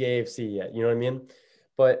the AFC yet, you know what I mean?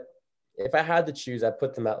 But if I had to choose, I'd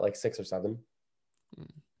put them at like 6 or 7.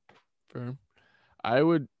 Fair. I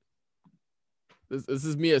would. This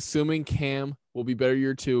is me assuming Cam will be better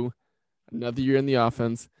year 2. Another year in the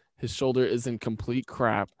offense. His shoulder isn't complete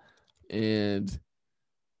crap. And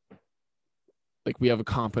like we have a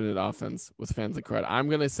competent offense with fans like credit. I'm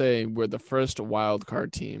going to say we're the first wild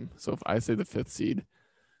card team. So if I say the 5th seed,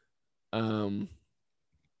 I don't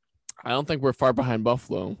think we're far behind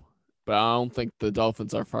Buffalo, but I don't think the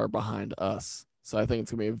Dolphins are far behind us. So I think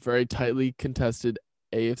it's going to be a very tightly contested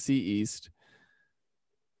AFC East.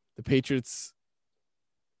 The Patriots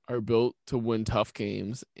are built to win tough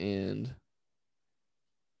games, and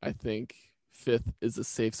I think 5th is a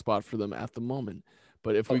safe spot for them at the moment.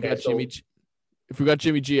 But if we got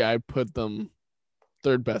Jimmy G, I'd put them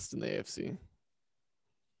 3rd best in the AFC.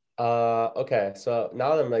 Okay. So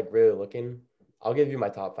now that I'm like really looking, I'll give you my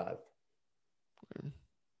top 5.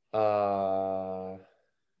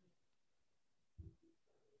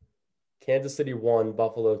 Kansas City 1,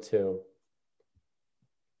 Buffalo 2,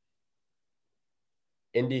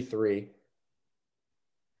 Indy 3.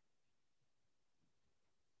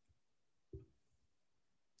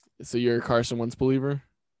 So you're a Carson Wentz believer?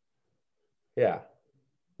 Yeah.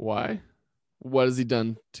 Why? What has he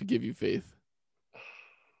done to give you faith?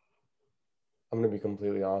 I'm going to be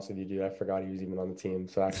completely honest with you, dude. I forgot he was even on the team.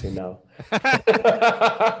 So actually, no.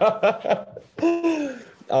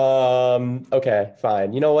 Okay,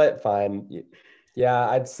 fine. You know what? Fine. Yeah,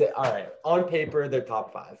 I'd say, all right. On paper, they're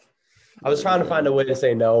top 5. I was trying to find a way to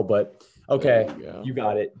say no, but There okay, you go. you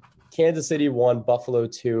got it. Kansas City 1, Buffalo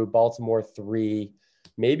 2, Baltimore 3,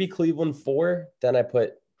 maybe Cleveland 4. Then I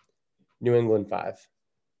put New England 5.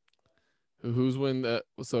 Who's win that?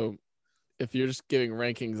 So if you're just giving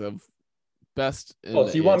rankings of best in Oh,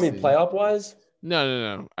 the so you want me AFC, playoff wise?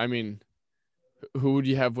 no. I mean, who would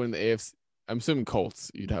you have win the AFC? I'm assuming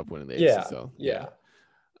Colts. You'd have win in the AFC. Yeah, So yeah.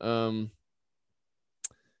 yeah. Um.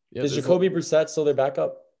 Yeah. Is Jacoby Brissett still their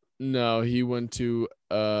backup? No, he went to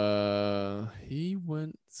he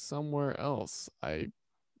went somewhere else. I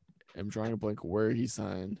am drawing a blank where he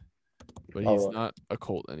signed, but he's Oh, not a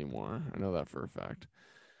Colt anymore. I know that for a fact.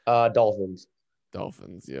 Dolphins.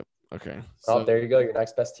 Dolphins. Yep. Okay. Oh, So there you go. Your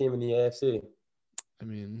next best team in the AFC. I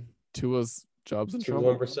mean, Tua's job's in 2-1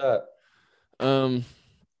 trouble. Brissett. Um.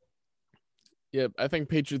 Yep. I think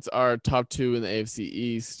Patriots are top two in the AFC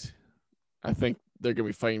East. I think they're gonna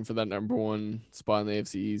be fighting for that number one spot in the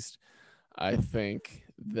AFC East. I think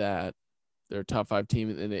that they're a top five team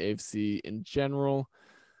in the AFC in general.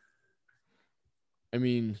 I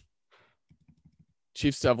mean,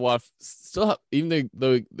 Chiefs still have a lot of even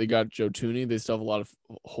though they got Joe Tooney, they still have a lot of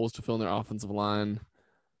holes to fill in their offensive line.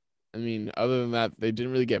 I mean, other than that, they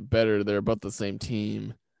didn't really get better. They're about the same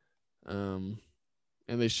team, and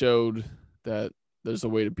they showed that there's a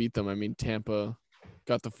way to beat them. I mean, Tampa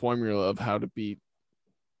got the formula of how to beat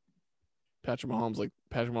Patrick Mahomes. Like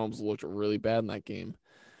Patrick Mahomes looked really bad in that game,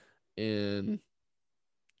 and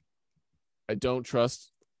I don't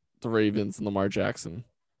trust the Ravens and Lamar Jackson.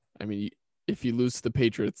 I mean, if you lose to the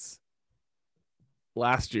Patriots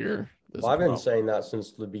last year, there's Well, a I've been problem. saying that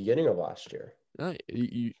since the beginning of last year.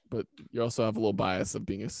 But you also have a little bias of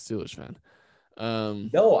being a Steelers fan. I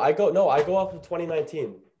go off of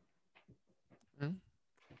 2019.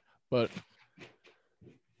 But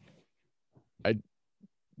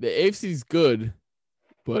the AFC is good,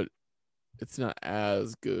 but it's not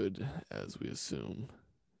as good as we assume.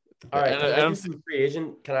 All right, can I do I'm some free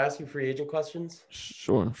agent? Can I ask you free agent questions?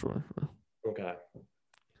 sure. Okay.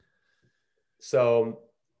 So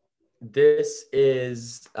this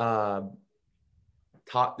is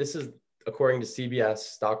top. This is according to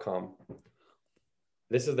CBS.com.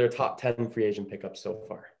 This is their top 10 free agent pickups so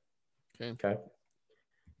far. Okay.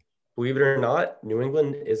 Believe it or not, New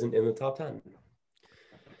England isn't in the top 10.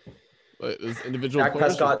 But is individual Dak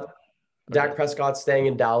players? Prescott. Dak Prescott staying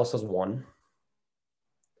in Dallas was 1.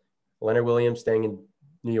 Leonard Williams staying in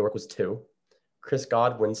New York was 2. Chris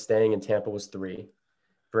Godwin staying in Tampa was 3.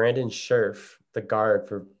 Brandon Scherf, the guard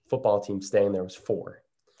for football team, staying there was 4.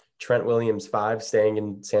 Trent Williams, 5, staying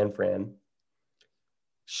in San Fran.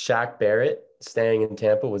 Shaq Barrett staying in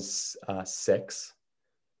Tampa was 6.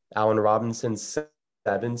 Allen Robinson,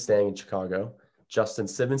 7, staying in Chicago. Justin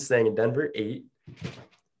Simmons staying in Denver, 8.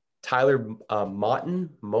 Tyler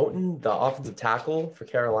Moton, the offensive tackle for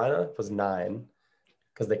Carolina, was 9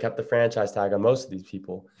 because they kept the franchise tag on most of these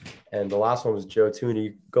people. And the last one was Joe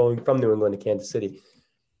Tooney going from New England to Kansas City.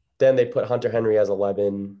 Then they put Hunter Henry as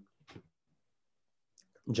 11,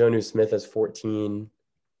 Jonnu Smith as 14.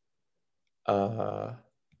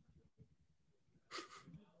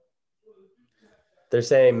 They're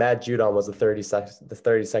saying Matt Judon was the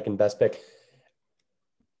 32nd best pick.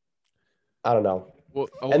 I don't know. Well,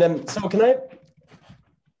 and then, so can I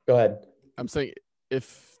go ahead? I'm saying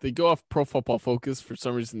if they go off Pro Football Focus, for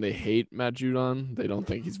some reason they hate Matt Judon. They don't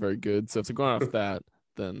think he's very good. So if they're going off that,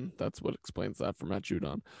 then that's what explains that for Matt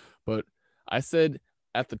Judon. But I said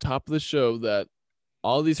at the top of the show that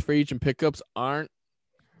all these free agent pickups aren't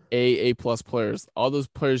A plus players. All those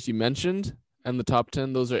players you mentioned and the top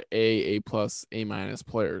 10, those are A plus, A minus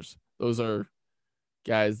players. Those are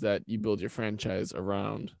guys that you build your franchise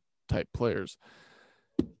around type players.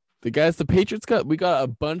 The guys the Patriots got, we got a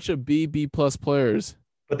bunch of B plus players.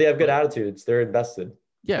 But they have good attitudes. They're invested.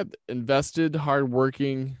 Yeah, invested,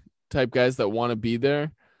 hardworking type guys that want to be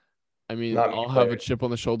there. I mean, all have a chip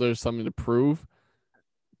on the shoulder, something to prove.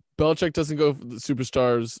 Belichick doesn't go for the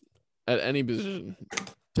superstars at any position,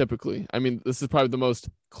 typically. I mean, this is probably the most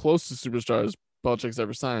close to superstars Belichick's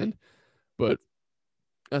ever signed. But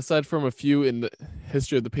aside from a few in the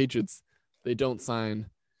history of the Patriots, they don't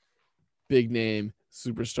sign big name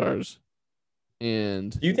superstars.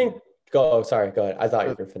 And do you think? Go ahead. I thought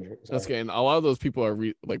you were finishing. That's okay. And a lot of those people are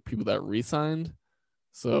people that re-signed.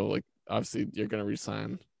 So like obviously you're gonna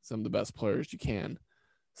re-sign some of the best players you can.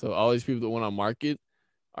 So all these people that went on market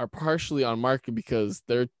are partially on market because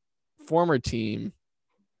their former team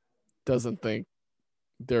doesn't think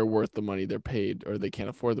they're worth the money they're paid or they can't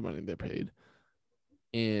afford the money they're paid.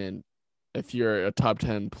 And if you're a top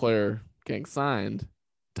 10 player getting signed,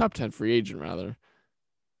 top 10 free agent rather,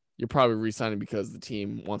 you're probably re-signing because the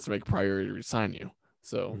team wants to make a priority to re-sign you.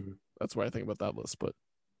 So Mhm. that's what I think about that list. But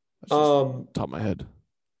that's just Um, top of my head.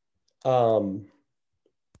 um,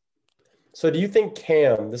 so do you think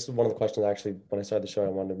Cam, this is one of the questions actually when I started the show, I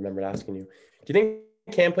wanted to remember asking you. Do you think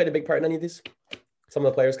Cam played a big part in any of these? Some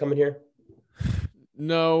of the players coming here?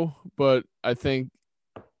 No, but I think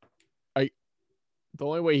I the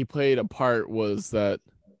only way he played a part was that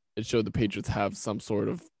it showed the Patriots have some sort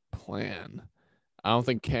of plan. I don't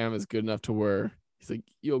think Cam is good enough to where he's like,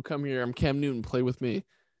 "Yo, come here. I'm Cam Newton. Play with me."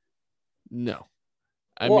 No,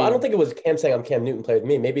 I Well, I don't mean, think it was Cam saying I'm Cam Newton, play with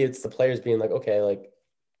me. Maybe it's the players being like, okay, like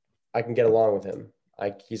I can get along with him.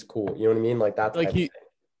 Like he's cool. You know what I mean? Like that like type of he thing.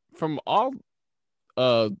 from all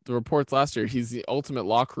the reports last year, he's the ultimate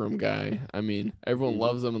locker room guy. I mean, everyone Mhm.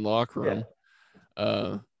 loves him in the locker Yeah. room.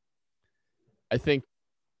 Uh, I think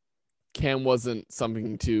Cam wasn't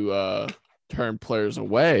something to turn players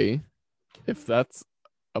away, if that's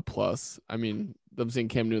a plus. I mean, them seeing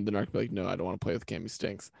Cam Newton, they're not gonna be like, no, I don't want to play with Cam. He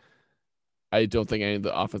stinks. I don't think any of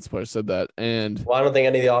the offense players said that, and Well, I don't think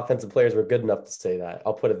any of the offensive players were good enough to say that.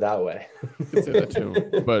 I'll put it that way. could say that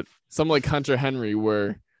too. But some like Hunter Henry,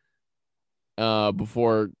 where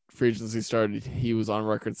before free agency started, he was on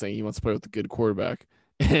record saying he wants to play with a good quarterback.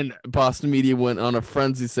 And Boston media went on a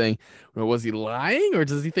frenzy saying, well, was he lying or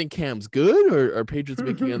does he think Cam's good or are Patriots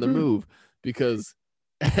making on the move? Because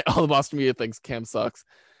all the Boston media thinks Cam sucks.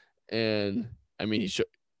 And I mean,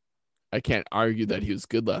 I can't argue that he was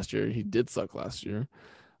good last year. He did suck last year.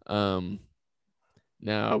 Um,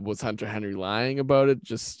 Now, was Hunter Henry lying about it?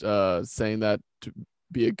 Just saying that to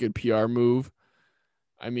be a good PR move?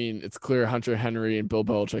 I mean, it's clear Hunter Henry and Bill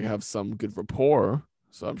Belichick have some good rapport,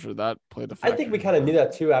 so I'm sure that played a I think factor we into kind of knew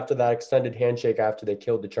that. that too after that extended handshake after they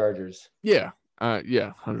killed the Chargers. Yeah,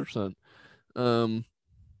 yeah, 100%. Um,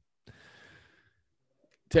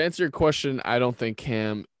 to answer your question, I don't think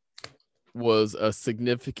Cam was a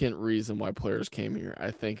significant reason why players came here.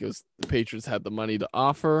 I think it was the Patriots had the money to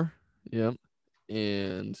offer. Yep,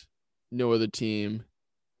 and no other team.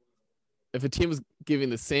 If a team was giving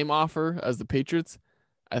the same offer as the Patriots,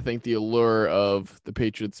 I think the allure of the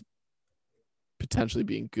Patriots potentially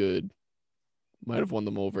being good might have won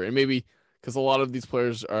them over. And maybe because a lot of these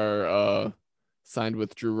players are signed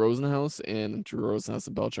with Drew Rosenhaus, and Drew Rosenhaus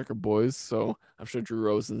and Belichick are boys. So I'm sure Drew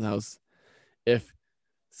Rosenhaus, if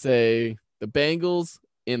say the Bengals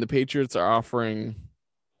and the Patriots are offering,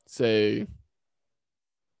 say,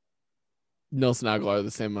 Nelson Aguilar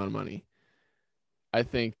the same amount of money, I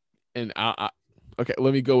think, and okay,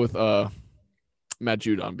 let me go with Matt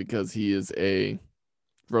Judon because he is a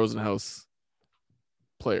Rosenhaus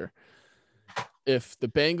player. If the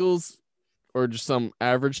Bengals or just some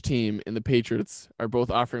average team and the Patriots are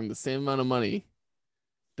both offering the same amount of money,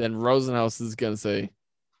 then Rosenhaus is going to say,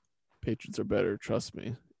 Patriots are better, trust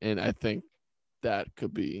me. And I think that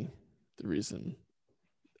could be the reason,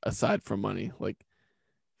 aside from money, like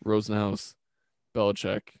Rosenhaus,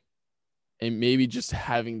 Belichick, and maybe just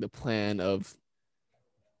having the plan of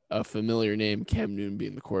a familiar name, Cam Newton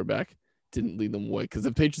being the quarterback, didn't lead them away. Because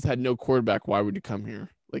if Patriots had no quarterback, why would you come here?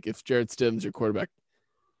 Like if Jared Stidham's your quarterback,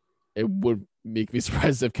 it would make me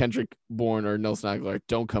surprised if Kendrick Bourne or Nelson Aguilar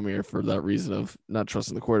don't come here for that reason of not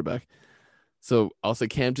trusting the quarterback. So I'll say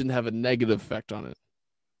Cam didn't have a negative effect on it.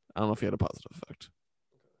 I don't know if he had a positive effect.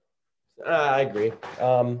 I agree.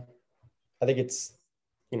 I think it's,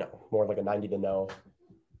 more like a 90 to no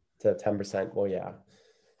to 10%. Well, yeah.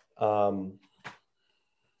 Um,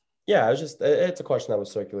 yeah, it's a question that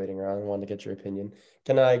was circulating around. I wanted to get your opinion.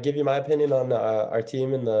 Can I give you my opinion on our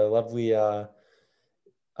team in the lovely,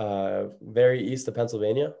 very east of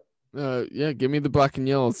Pennsylvania? Yeah, give me the black and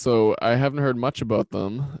yellow. So I haven't heard much about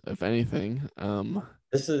them, if anything.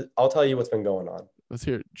 I'll tell you what's been going on. Let's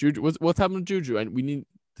hear it. Juju. What's happened to Juju? And we need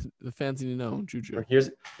the fans need to know Juju.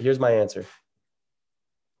 Here's my answer.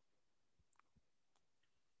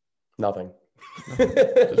 Nothing.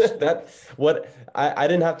 Nothing. Just I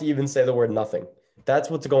didn't have to even say the word nothing. That's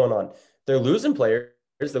what's going on. They're losing players.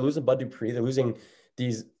 They're losing Bud Dupree.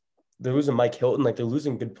 These. They're losing Mike Hilton. Like they're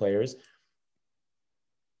losing good players.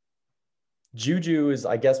 Juju is,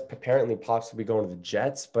 I guess, apparently possibly going to the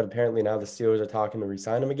Jets, but apparently now the Steelers are talking to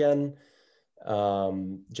re-sign him again.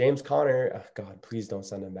 James Conner, oh God, please don't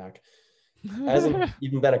send him back. Hasn't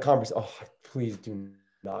even been a conversation. Oh, please do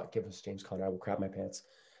not give us James Conner. I will crap my pants.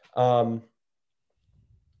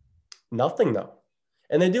 Nothing though,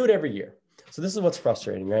 and they do it every year. So this is what's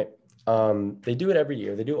frustrating, right? They do it every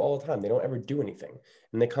year. They do it all the time. They don't ever do anything,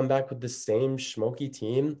 and they come back with the same smoky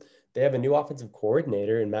team. They have a new offensive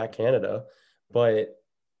coordinator in Matt Canada, but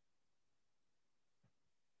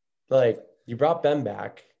like you brought Ben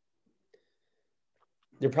back.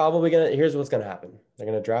 you're probably gonna. Here's what's gonna happen. They're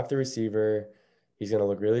gonna draft the receiver. He's gonna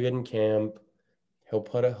look really good in camp. He'll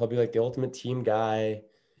be like the ultimate team guy.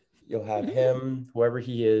 You'll have him, whoever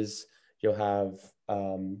he is. You'll have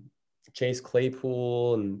Chase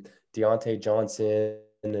Claypool and Deontay Johnson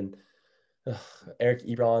and Eric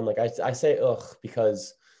Ebron. Like I say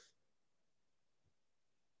because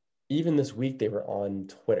even this week they were on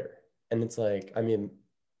Twitter, and it's like, I mean,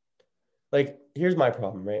 like, here's my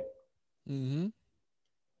problem, right? Mm-hmm.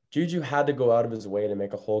 Juju had to go out of his way to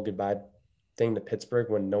make a whole goodbye thing to Pittsburgh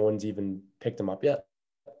when no one's even picked him up yet.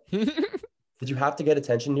 Did you have to get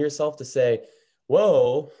attention to yourself to say,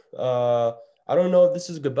 whoa, I don't know if this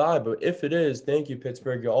is goodbye, but if it is, thank you,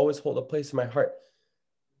 Pittsburgh. You always hold a place in my heart.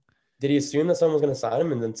 Did he assume that someone was going to sign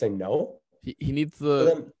him and then say no? He needs So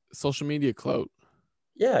the then, social media clout.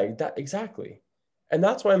 yeah, exactly. And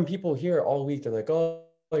that's why when people hear all week, they're like, oh,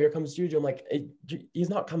 here comes Juju. I'm like, he's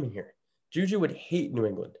not coming here. Juju would hate New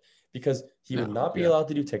England because he would not be allowed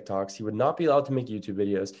to do TikToks. He would not be allowed to make YouTube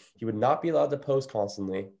videos. He would not be allowed to post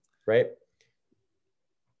constantly, right?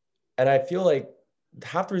 And I feel like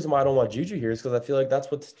half the reason why I don't want Juju here is because I feel like that's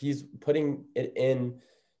what he's putting it in.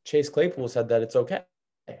 Chase Claypool said that it's okay.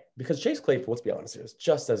 Because Chase Claypool, let's be honest, is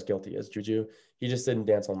just as guilty as Juju. He just didn't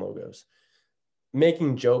dance on logos.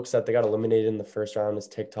 Making jokes that they got eliminated in the first round is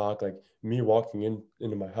TikTok, like me walking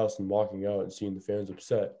into my house and walking out and seeing the fans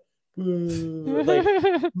upset.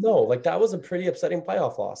 Like, no, like that was a pretty upsetting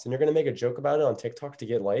playoff loss. And you're going to make a joke about it on TikTok to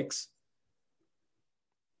get likes.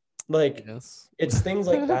 Like, Yes. it's things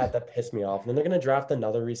like that piss me off. And then they're going to draft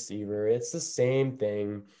another receiver. It's the same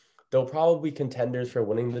thing. They'll probably be contenders for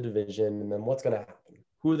winning the division. And then what's going to happen?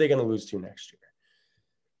 Who are they going to lose to next year?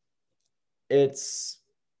 It's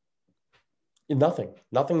nothing.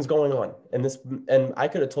 Nothing's going on. And I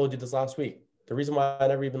could have told you this last week. The reason why I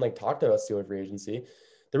never even talked about Steeler free agency,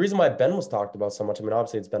 the reason why Ben was talked about so much, I mean,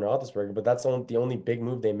 obviously it's Ben Roethlisberger, but that's the only big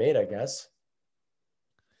move they made, I guess.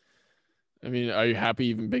 I mean, are you happy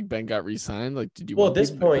even Big Ben got re-signed? Like, did you Well, want at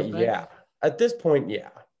this Big Ben point, back? yeah. At this point, yeah.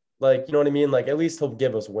 Like, you know what I mean? Like, at least he'll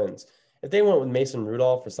give us wins. If they went with Mason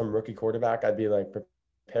Rudolph for some rookie quarterback, I'd be like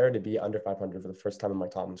prepared to be under 500 for the first time in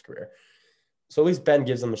Mike Tomlin's career. So at least Ben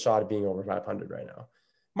gives them a shot at being over 500 right now.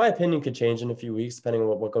 My opinion could change in a few weeks, depending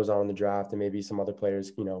on what goes on in the draft, and maybe some other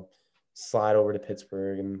players, slide over to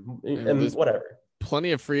Pittsburgh and whatever.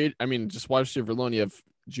 Plenty of free. I mean, just wide receiver alone, you have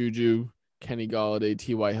Juju, Kenny Galladay,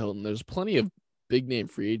 T.Y. Hilton. There's plenty of big name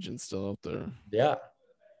free agents still out there. Yeah,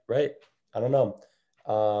 right. I don't know.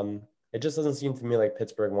 It just doesn't seem to me like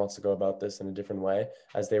Pittsburgh wants to go about this in a different way,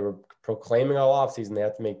 as they were proclaiming all offseason they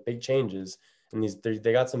have to make big changes, and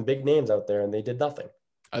they got some big names out there, and they did nothing.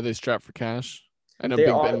 Are they strapped for cash? I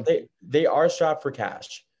know They are strapped for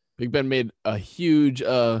cash. Big Ben made a huge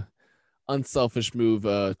unselfish move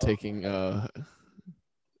taking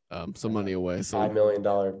some money away. So $5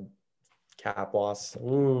 million cap loss.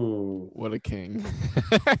 Ooh, what a king.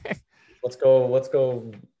 let's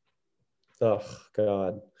go. Oh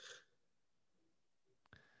God.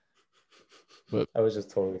 But I was just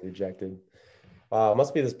totally rejected. Wow, it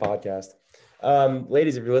must be this podcast.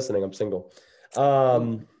 Ladies, if you're listening, I'm single.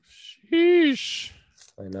 Sheesh.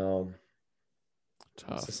 I know.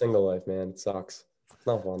 Tough. It's a single life, man. It sucks. It's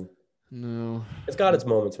not fun. No. It's got its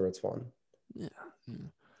moments where it's fun. Yeah.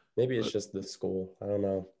 Maybe it's just the school. I don't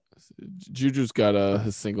know. Juju's got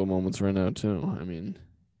his single moments right now too. I mean,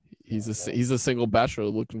 he's a single bachelor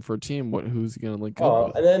looking for a team. Who's he gonna link up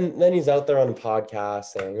with? And then he's out there on a podcast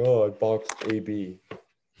saying, "Oh, I boxed AB."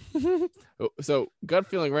 So gut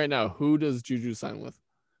feeling right now, who does Juju sign with?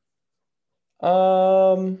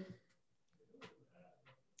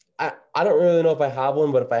 I don't really know if I have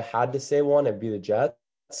one, but if I had to say one, it'd be the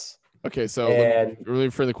Jets. Okay, so let me really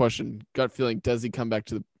for the question, gut feeling, does he come back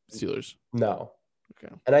to the Steelers? No.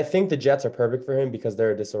 Okay. And I think the Jets are perfect for him because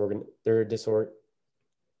they're a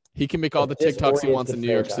He can make all the TikToks he wants in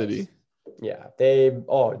New York City. Yeah.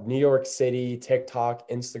 New York City, TikTok,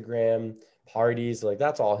 Instagram, parties, like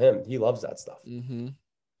that's all him. He loves that stuff. Mm-hmm.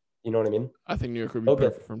 You know what I mean? I think New York would be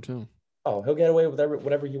perfect for him too. Oh, he'll get away with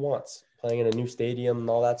whatever he wants, playing in a new stadium and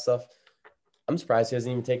all that stuff. I'm surprised he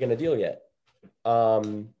hasn't even taken a deal yet.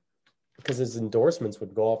 Because his endorsements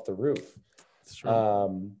would go off the roof. That's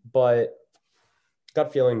true. But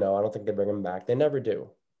gut feeling, no, I don't think they bring him back. They never do.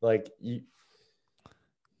 It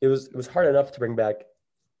was hard enough to bring back,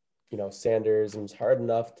 Sanders, and it was hard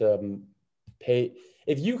enough to pay.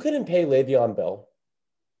 If you couldn't pay Le'Veon Bell,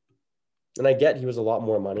 and I get he was a lot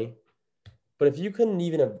more money, but if you couldn't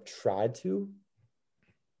even have tried to,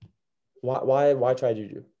 why try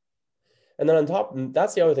Juju? And then on top,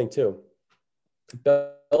 that's the other thing too.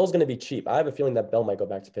 Bell's going to be cheap. I have a feeling that Bell might go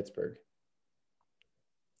back to Pittsburgh.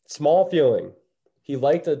 Small feeling. He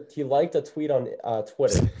liked a tweet on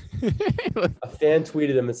Twitter. A fan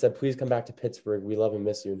tweeted him and said, "Please come back to Pittsburgh. We love and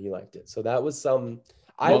miss you." And he liked it. So that was some.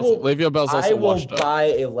 Le'Veon Bell's also I will washed up. buy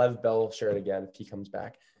a Lev Bell shirt again if he comes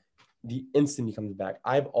back. The instant he comes back,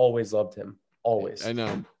 I've always loved him. Always. I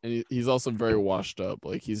know, and he's also very washed up.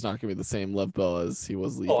 Like he's not gonna be the same Lev Bell as he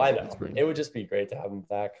was leaving. Oh, I know. It would just be great to have him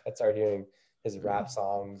back. I'd start hearing his rap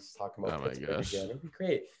songs talking about Pittsburgh again. It'd be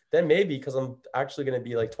great. Then maybe because I'm actually going to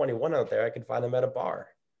be like 21 out there, I can find him at a bar.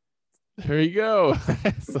 There you go.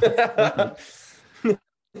 I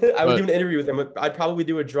would do an interview with him. I'd probably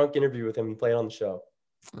do a drunk interview with him and play it on the show.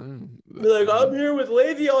 Be like, I'm here with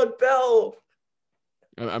Le'Veon Bell.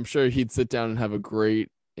 I'm sure he'd sit down and have a great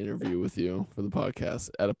interview with you for the podcast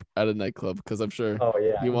at a nightclub because I'm sure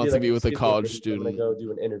he wants to be with a college student. I'm gonna go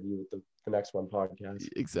do an interview with the next one podcast.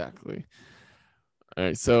 Exactly. All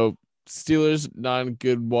right, so Steelers not in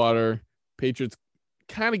good water. Patriots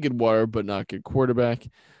kind of good water, but not good quarterback.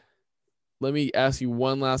 Let me ask you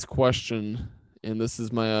one last question, and this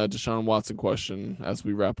is my Deshaun Watson question as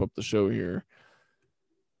we wrap up the show here.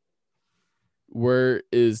 Where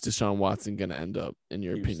is Deshaun Watson going to end up, in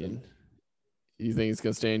your opinion? You think he's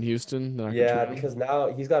going to stay in Houston? Yeah, because now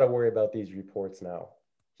he's got to worry about these reports now.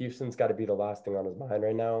 Houston's got to be the last thing on his mind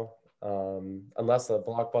right now. Unless a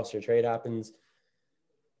blockbuster trade happens,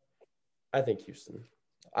 I think Houston.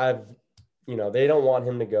 They don't want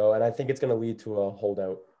him to go, and I think it's going to lead to a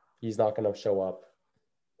holdout. He's not going to show up,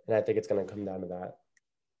 and I think it's going to come down to that.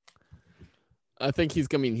 I think he's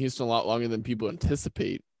going to be in Houston a lot longer than people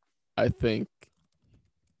anticipate. I think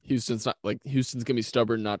Houston's going to be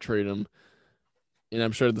stubborn, not trade him. And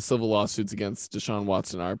I'm sure the civil lawsuits against Deshaun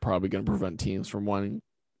Watson are probably going to prevent teams from wanting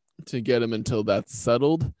to get him until that's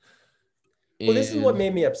settled. Well, this is what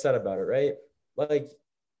made me upset about it, right? Like,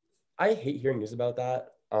 I hate hearing news about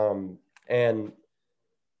that. And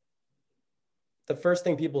the first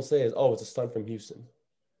thing people say is, oh, it's a stunt from Houston.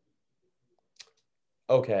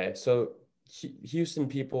 Okay, so Houston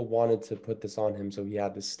people wanted to put this on him, so he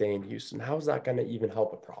had to stay in Houston. How is that going to even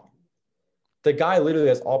help a problem? The guy literally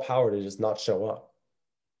has all power to just not show up.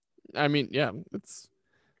 I mean, yeah, it's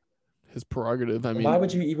his prerogative. I mean, why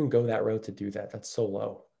would you even go that route to do that? That's so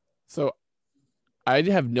low. So I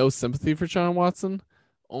have no sympathy for Deshaun Watson,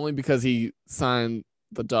 only because he signed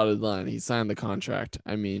the dotted line. He signed the contract.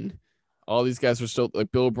 I mean, all these guys were still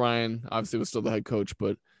like Bill O'Brien, obviously was still the head coach,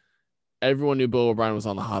 but everyone knew Bill O'Brien was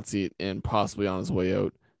on the hot seat and possibly on his way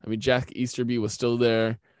out. I mean, Jack Easterby was still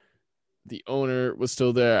there. The owner was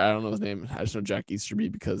still there. I don't know his name. I just know Jack Easterby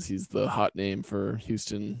because he's the hot name for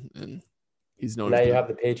Houston, and he's known. Now you have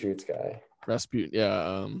the Patriots guy. Rasputin,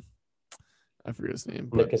 yeah. I forget his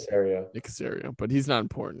name. Nick Caserio. But he's not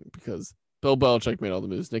important because Bill Belichick made all the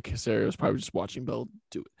moves. Nick Caserio is probably just watching Bill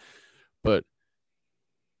do it. But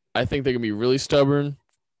I think they're gonna be really stubborn.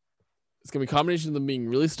 It's gonna be a combination of them being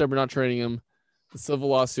really stubborn, not trading him. The civil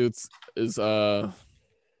lawsuits is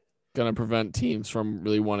gonna prevent teams from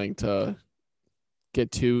really wanting to get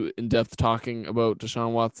too in-depth talking about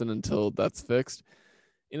Deshaun Watson until that's fixed.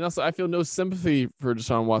 And also, I feel no sympathy for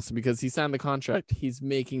Deshaun Watson because he signed the contract. He's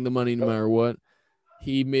making the money no matter what.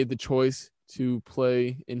 He made the choice to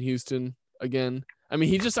play in Houston again. I mean,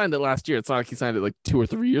 he just signed it last year. It's not like he signed it like 2 or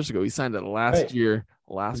 3 years ago. He signed it last year,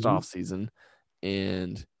 last offseason,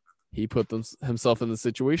 and he put himself in the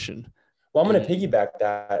situation. Well, I'm going to piggyback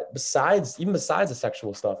that. Besides the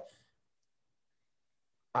sexual stuff,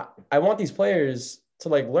 I want these players to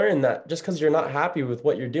like learn that just because you're not happy with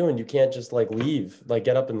what you're doing, you can't just like leave, like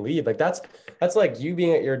get up and leave. Like that's like you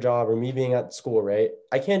being at your job or me being at school, right?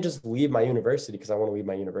 I can't just leave my university because I want to leave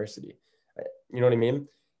my university. You know what I mean?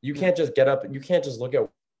 You can't just get up. You can't just look at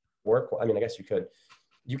work. I mean, I guess you could.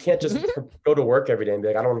 You can't just go to work every day and be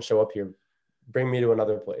like, I don't want to show up here. Bring me to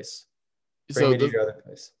another place. Bring me to your other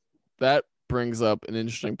place. That brings up an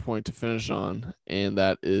interesting point to finish on, and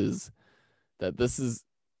that is that this is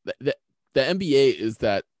the NBA is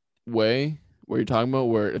that way where you're talking about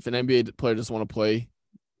where if an NBA player doesn't want to play,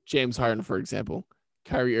 James Harden, for example,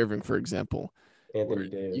 Kyrie Irving, for example, Anthony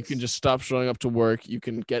Davis, you can just stop showing up to work. You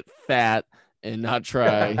can get fat and not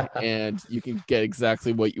try, and you can get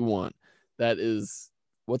exactly what you want. That is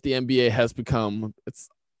what the NBA has become. It's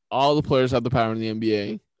all the players have the power in the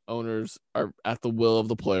NBA. Owners are at the will of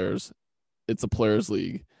the players. It's a players'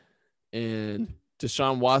 league. And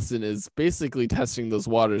Deshaun Watson is basically testing those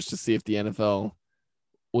waters to see if the NFL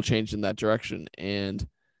will change in that direction. And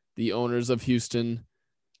the owners of Houston.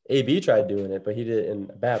 AB tried doing it, but he did it in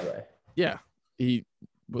a bad way. Yeah. He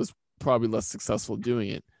was probably less successful doing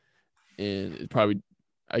it. And it probably,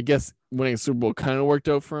 I guess, winning a Super Bowl kind of worked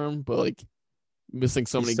out for him, but like missing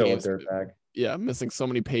so many games. missing so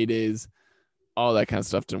many paydays, all that kind of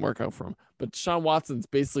stuff didn't work out for him. But Deshaun Watson's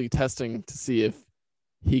basically testing to see if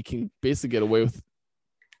he can basically get away with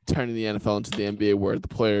turning the NFL into the NBA, where the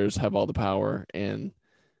players have all the power and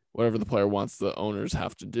whatever the player wants, the owners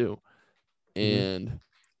have to do. And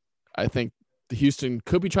I think the Houston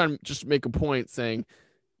could be trying to just make a point saying,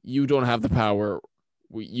 you don't have the power.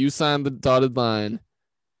 You signed the dotted line.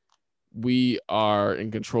 We are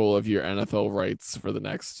in control of your NFL rights for the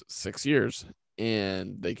next 6 years,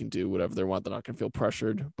 and they can do whatever they want. They're not going to feel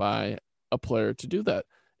pressured by a player to do that.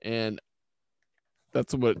 And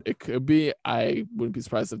that's what it could be. I wouldn't be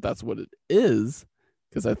surprised if that's what it is,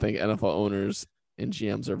 because I think NFL owners and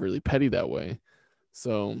GMs are really petty that way.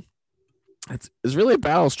 So it's really a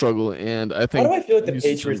battle struggle, and I think Why do I feel like the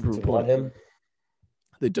Patriots want him?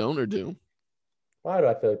 They don't or do? Why do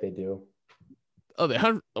I feel like they do? Oh, they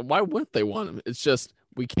have. Why wouldn't they want him? It's just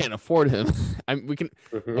we can't afford him. We can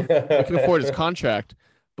afford his contract,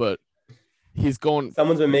 but he's going.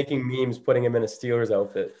 Someone's been making memes putting him in a Steelers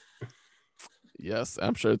outfit. Yes,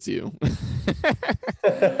 I'm sure it's you.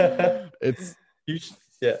 It's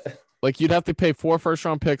yeah. Like you'd have to pay 4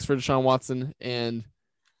 first-round picks for Deshaun Watson, and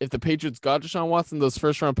if the Patriots got Deshaun Watson, those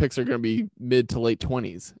first-round picks are going to be mid to late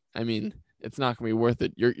 20s. I mean, it's not going to be worth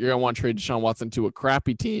it. You're going to want to trade Deshaun Watson to a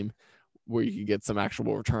crappy team where you can get some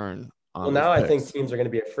actual return. Well, now I think teams are going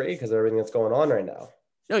to be afraid because of everything that's going on right now.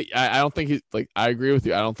 No, I don't think he's like. I agree with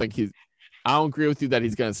you. I don't agree with you that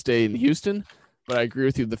he's going to stay in Houston, but I agree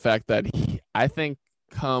with you the fact that I think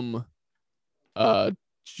come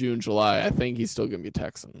June, July, I think he's still going to be a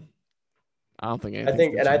Texan. I don't think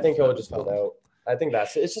anything. I think he'll just hold out. I think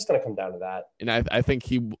it's just going to come down to that. And I think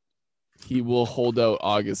he will hold out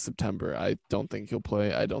August, September. I don't think he'll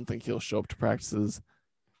play. I don't think he'll show up to practices.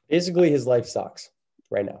 Basically, his life sucks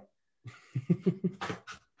right now.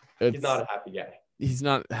 He's not a happy guy. He's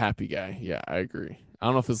not a happy guy. Yeah, I agree. I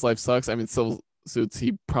don't know if his life sucks. I mean, civil suits,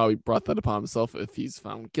 he probably brought that upon himself if he's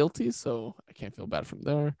found guilty, so I can't feel bad from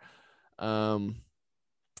there.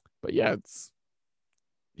 But yeah,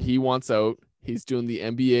 he wants out. He's doing the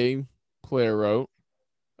NBA player route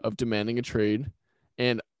of demanding a trade.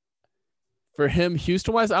 And for him,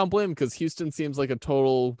 Houston-wise, I don't blame him because Houston seems like a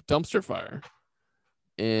total dumpster fire.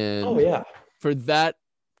 And for that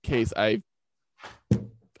case, I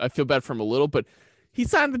feel bad for him a little, but he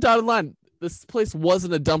signed the dotted line. This place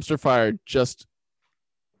wasn't a dumpster fire just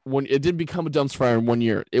when it didn't become a dumpster fire in 1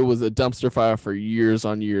 year. It was a dumpster fire for years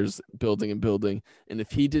on years, building and building. And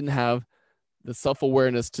if he didn't have the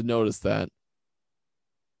self-awareness to notice that,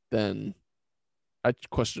 then I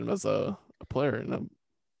question him as a player and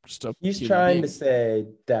he's trying to say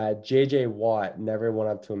that JJ Watt never went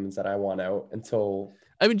up to him and said, I want out until.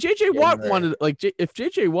 I mean, JJ Watt wanted, if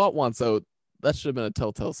JJ Watt wants out, that should have been a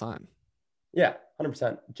telltale sign. Yeah,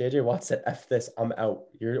 100%. JJ Watt said, F this, I'm out.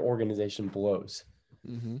 Your organization blows.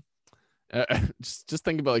 Mm-hmm. Just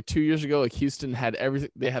think about 2 years ago, Houston had everything.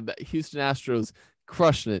 They had the Houston Astros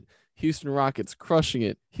crushing it, Houston Rockets crushing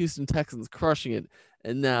it, Houston Texans crushing it.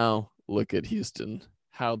 And now look at Houston,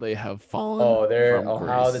 how they have fallen.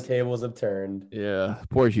 How the tables have turned. Yeah,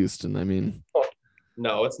 poor Houston. I mean,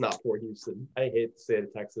 no, it's not poor Houston. I hate the state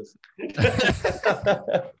of Texas.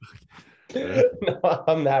 No,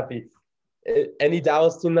 I'm happy. Any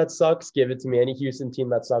Dallas team that sucks, give it to me. Any Houston team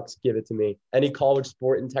that sucks, give it to me. Any college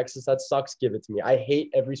sport in Texas that sucks, give it to me. I hate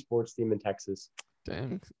every sports team in Texas.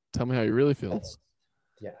 Dang. Tell me how you really feel.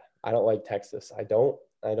 Yeah, I don't like Texas. I don't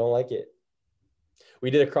like it. We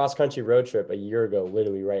did a cross-country road trip a year ago,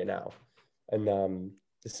 literally right now. And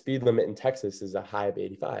the speed limit in Texas is a high of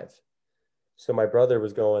 85. So my brother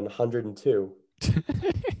was going 102.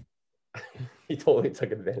 He totally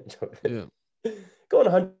took advantage of it. Yeah.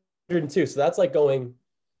 Going 102. So that's like going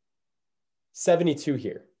 72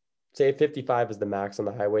 here. Say 55 is the max on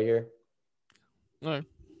the highway here. All right.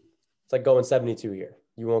 It's like going 72 here.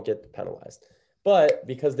 You won't get penalized. But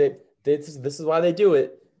because this is why they do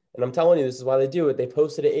it. And I'm telling you, this is why they do it. They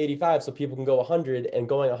posted at 85 so people can go 100, and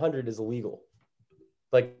going 100 is illegal.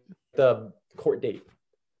 Like the court date.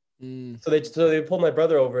 So they pulled my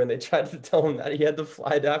brother over and they tried to tell him that he had to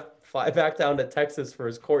fly back down to Texas for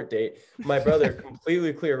his court date. My brother,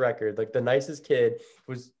 completely clear record, like the nicest kid,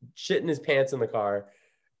 was shitting his pants in the car,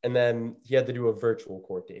 and then he had to do a virtual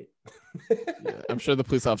court date. Yeah, I'm sure the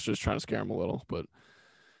police officer is trying to scare him a little, but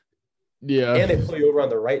yeah. And they pull you over on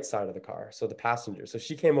the right side of the car, so the passenger. So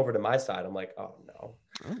she came over to my side. I'm like, oh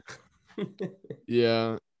no.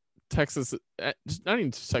 Yeah, Texas. Not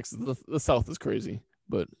even Texas. The South is crazy.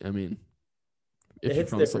 But I mean, if you're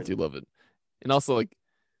from the South, you love it. And also, it's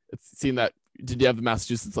seeing that. Did you have the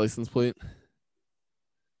Massachusetts license plate?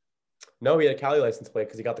 No, he had a Cali license plate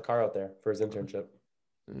because he got the car out there for his internship.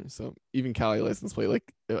 So even Cali license plate,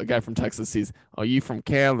 like a guy from Texas sees, "Oh, you from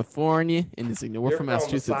California?" And he's like, "No, we're from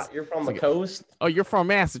Massachusetts." You're from the like, coast. "Oh, you're from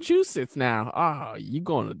Massachusetts now. Ah, you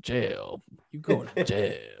going to jail? You going to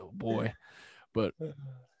jail, boy?" But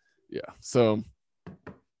yeah, so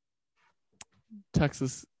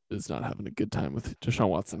Texas is not having a good time with Deshaun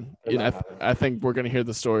Watson. And I think we're going to hear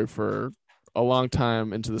the story for a long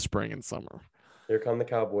time into the spring and summer. Here come the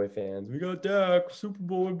Cowboy fans. We got Dak, Super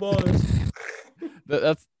Bowl and bust.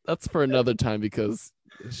 That's for another time because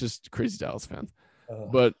it's just crazy Dallas fans.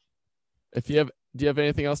 But do you have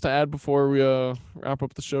anything else to add before we wrap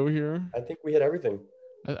up the show here? I think we hit everything.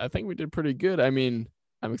 I think we did pretty good. I mean,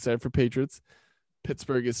 I'm excited for Patriots.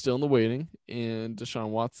 Pittsburgh is still in the waiting, and Deshaun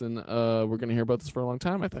Watson, we're going to hear about this for a long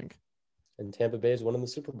time, I think. And Tampa Bay is winning the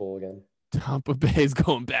Super Bowl again. Tampa Bay is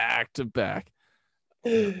going back to back.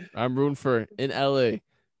 I'm rooting for in LA.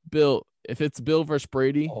 Bill, if it's Bill versus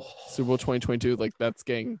Brady, Super Bowl 2022, like that's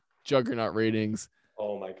getting juggernaut ratings.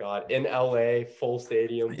 Oh my God. In LA, full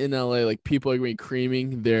stadium. In LA, like people are going to be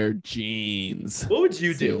creaming their jeans. What would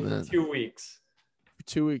you do for 2 weeks? For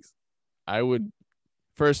 2 weeks,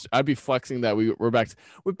 I'd be flexing that we're back to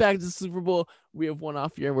the Super Bowl. We have one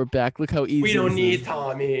off year and we're back. Look how easy we don't need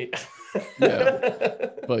Tommy. Yeah.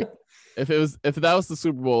 Like if that was the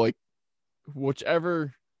Super Bowl, like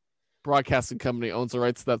whichever broadcasting company owns the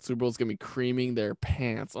rights to that Super Bowl is gonna be creaming their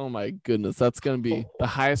pants. Oh my goodness. That's gonna be the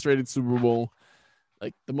highest rated Super Bowl,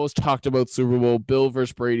 like the most talked about Super Bowl. Bill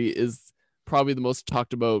versus Brady is probably the most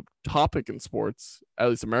talked about topic in sports, at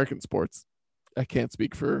least American sports. I can't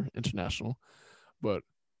speak for international, but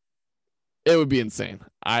it would be insane.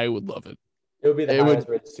 I would love it. It would be the highest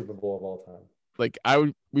rated Super Bowl of all time. Like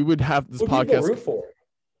we would have this podcast. People root for?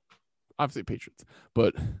 Obviously Patriots,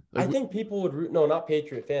 but like, I think people would root. No, not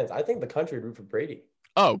Patriot fans. I think the country would root for Brady.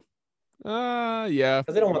 Oh, yeah.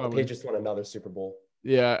 Because they don't want the Patriots to win another Super Bowl.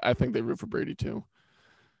 Yeah, I think they root for Brady too.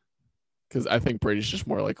 Because I think Brady's just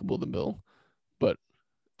more likable than Bill. But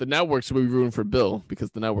the networks will be rooting for Bill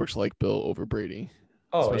because the networks like Bill over Brady.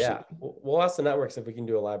 Oh, yeah. We'll ask the networks if we can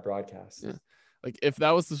do a live broadcast. Yeah. Like if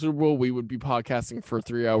that was the Super Bowl, we would be podcasting for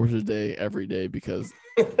 3 hours a day, every day, because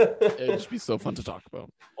it'd just be so fun to talk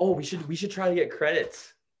about. Oh, we should try to get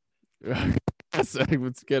credits.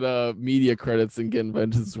 Let's get media credits and get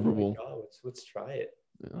invited to the Super Bowl. God, let's try it.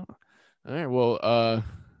 Yeah. All right. Well,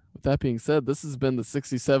 with that being said, this has been the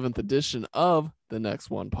 67th edition of the Next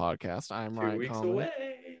One podcast. I'm Ryan 2 weeks Conley.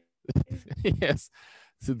 Away. Yes.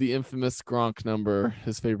 To the infamous Gronk number,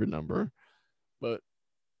 his favorite number. But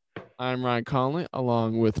I'm Ryan Conley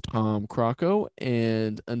along with Tom Crocco.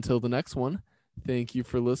 And until the next one, thank you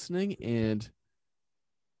for listening. And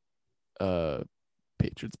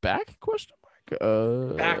Patriots back? Question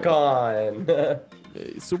mark. Back on.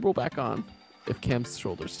 Super Bowl back on if Cam's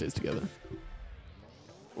shoulder stays together.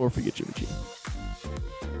 Or if we get Jimmy G.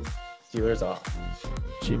 Steelers off.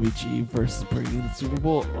 Jimmy G versus Brady in the Super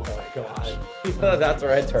Bowl. Oh my God. That's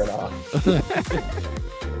where I turn off.